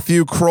at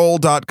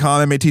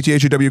MatthewKroll.com,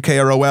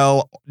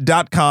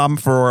 MatthewKroll.com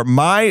for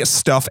my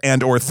stuff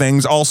and or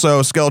things.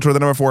 Also, Skeletor, the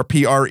number 4,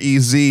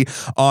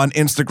 PREZ on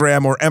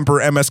Instagram, or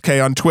Emperor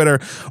MSK on Twitter,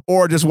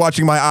 or just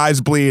watching my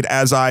eyes bleed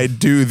as I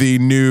do the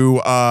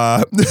new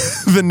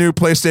the new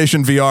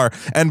PlayStation VR.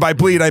 And by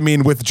bleed, I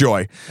mean with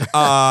joy.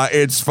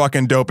 It's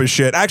fucking dope as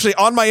shit. Actually,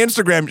 on my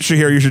Instagram,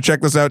 Shahir, you should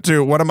check this out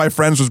too. One of my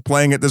friends was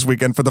playing it this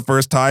weekend for the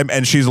first time,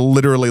 and she's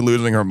literally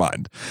losing her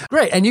mind.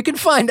 Great. And you can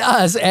find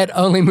us at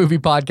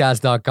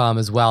onlymoviepodcast.com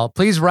as well.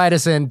 Please write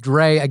us in.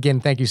 Dre, again,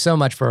 thank you so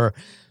much for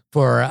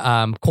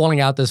calling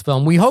out this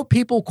film. We hope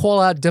people call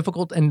out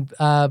difficult and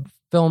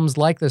films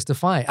like this to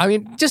find. I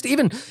mean, just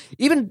even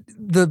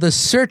the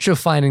search of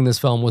finding this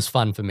film was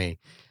fun for me.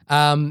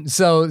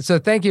 So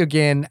thank you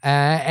again.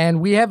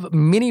 And we have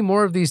many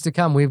more of these to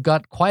come. We've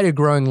got quite a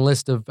growing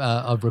list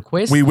of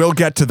requests. We will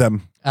get to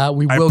them.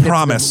 We will. I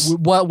promise.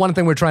 One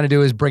thing we're trying to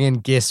do is bring in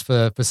guests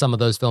for some of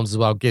those films as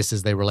well. Guests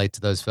as they relate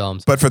to those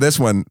films. But for this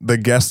one, the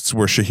guests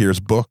were Shahir's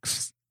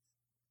books.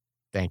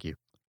 Thank you.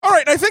 All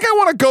right, I think I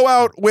want to go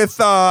out with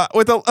a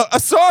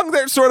song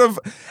that sort of,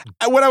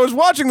 when I was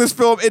watching this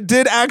film, it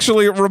did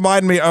actually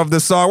remind me of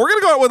this song. We're going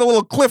to go out with a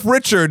little Cliff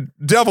Richard,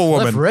 Devil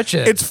Woman. Cliff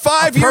Richard. It's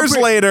 5 years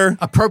later.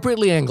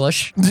 Appropriately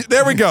English.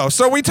 There we go.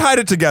 So we tied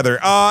it together.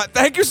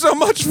 Thank you so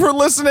much for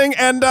listening,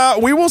 and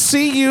we will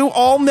see you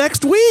all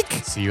next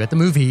week. See you at the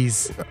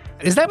movies.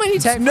 Is that my new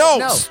tag?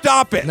 No,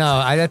 stop it.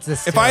 No,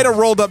 that's if I had a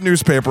rolled up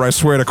newspaper, I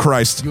swear to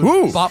Christ.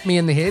 You bop me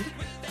in the head?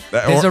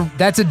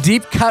 That's a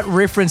deep cut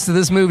reference to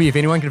this movie, if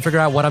anyone can figure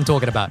out what I'm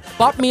talking about.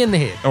 Bop me in the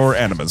head. Or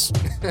enemas.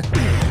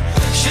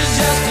 She's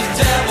just a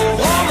devil.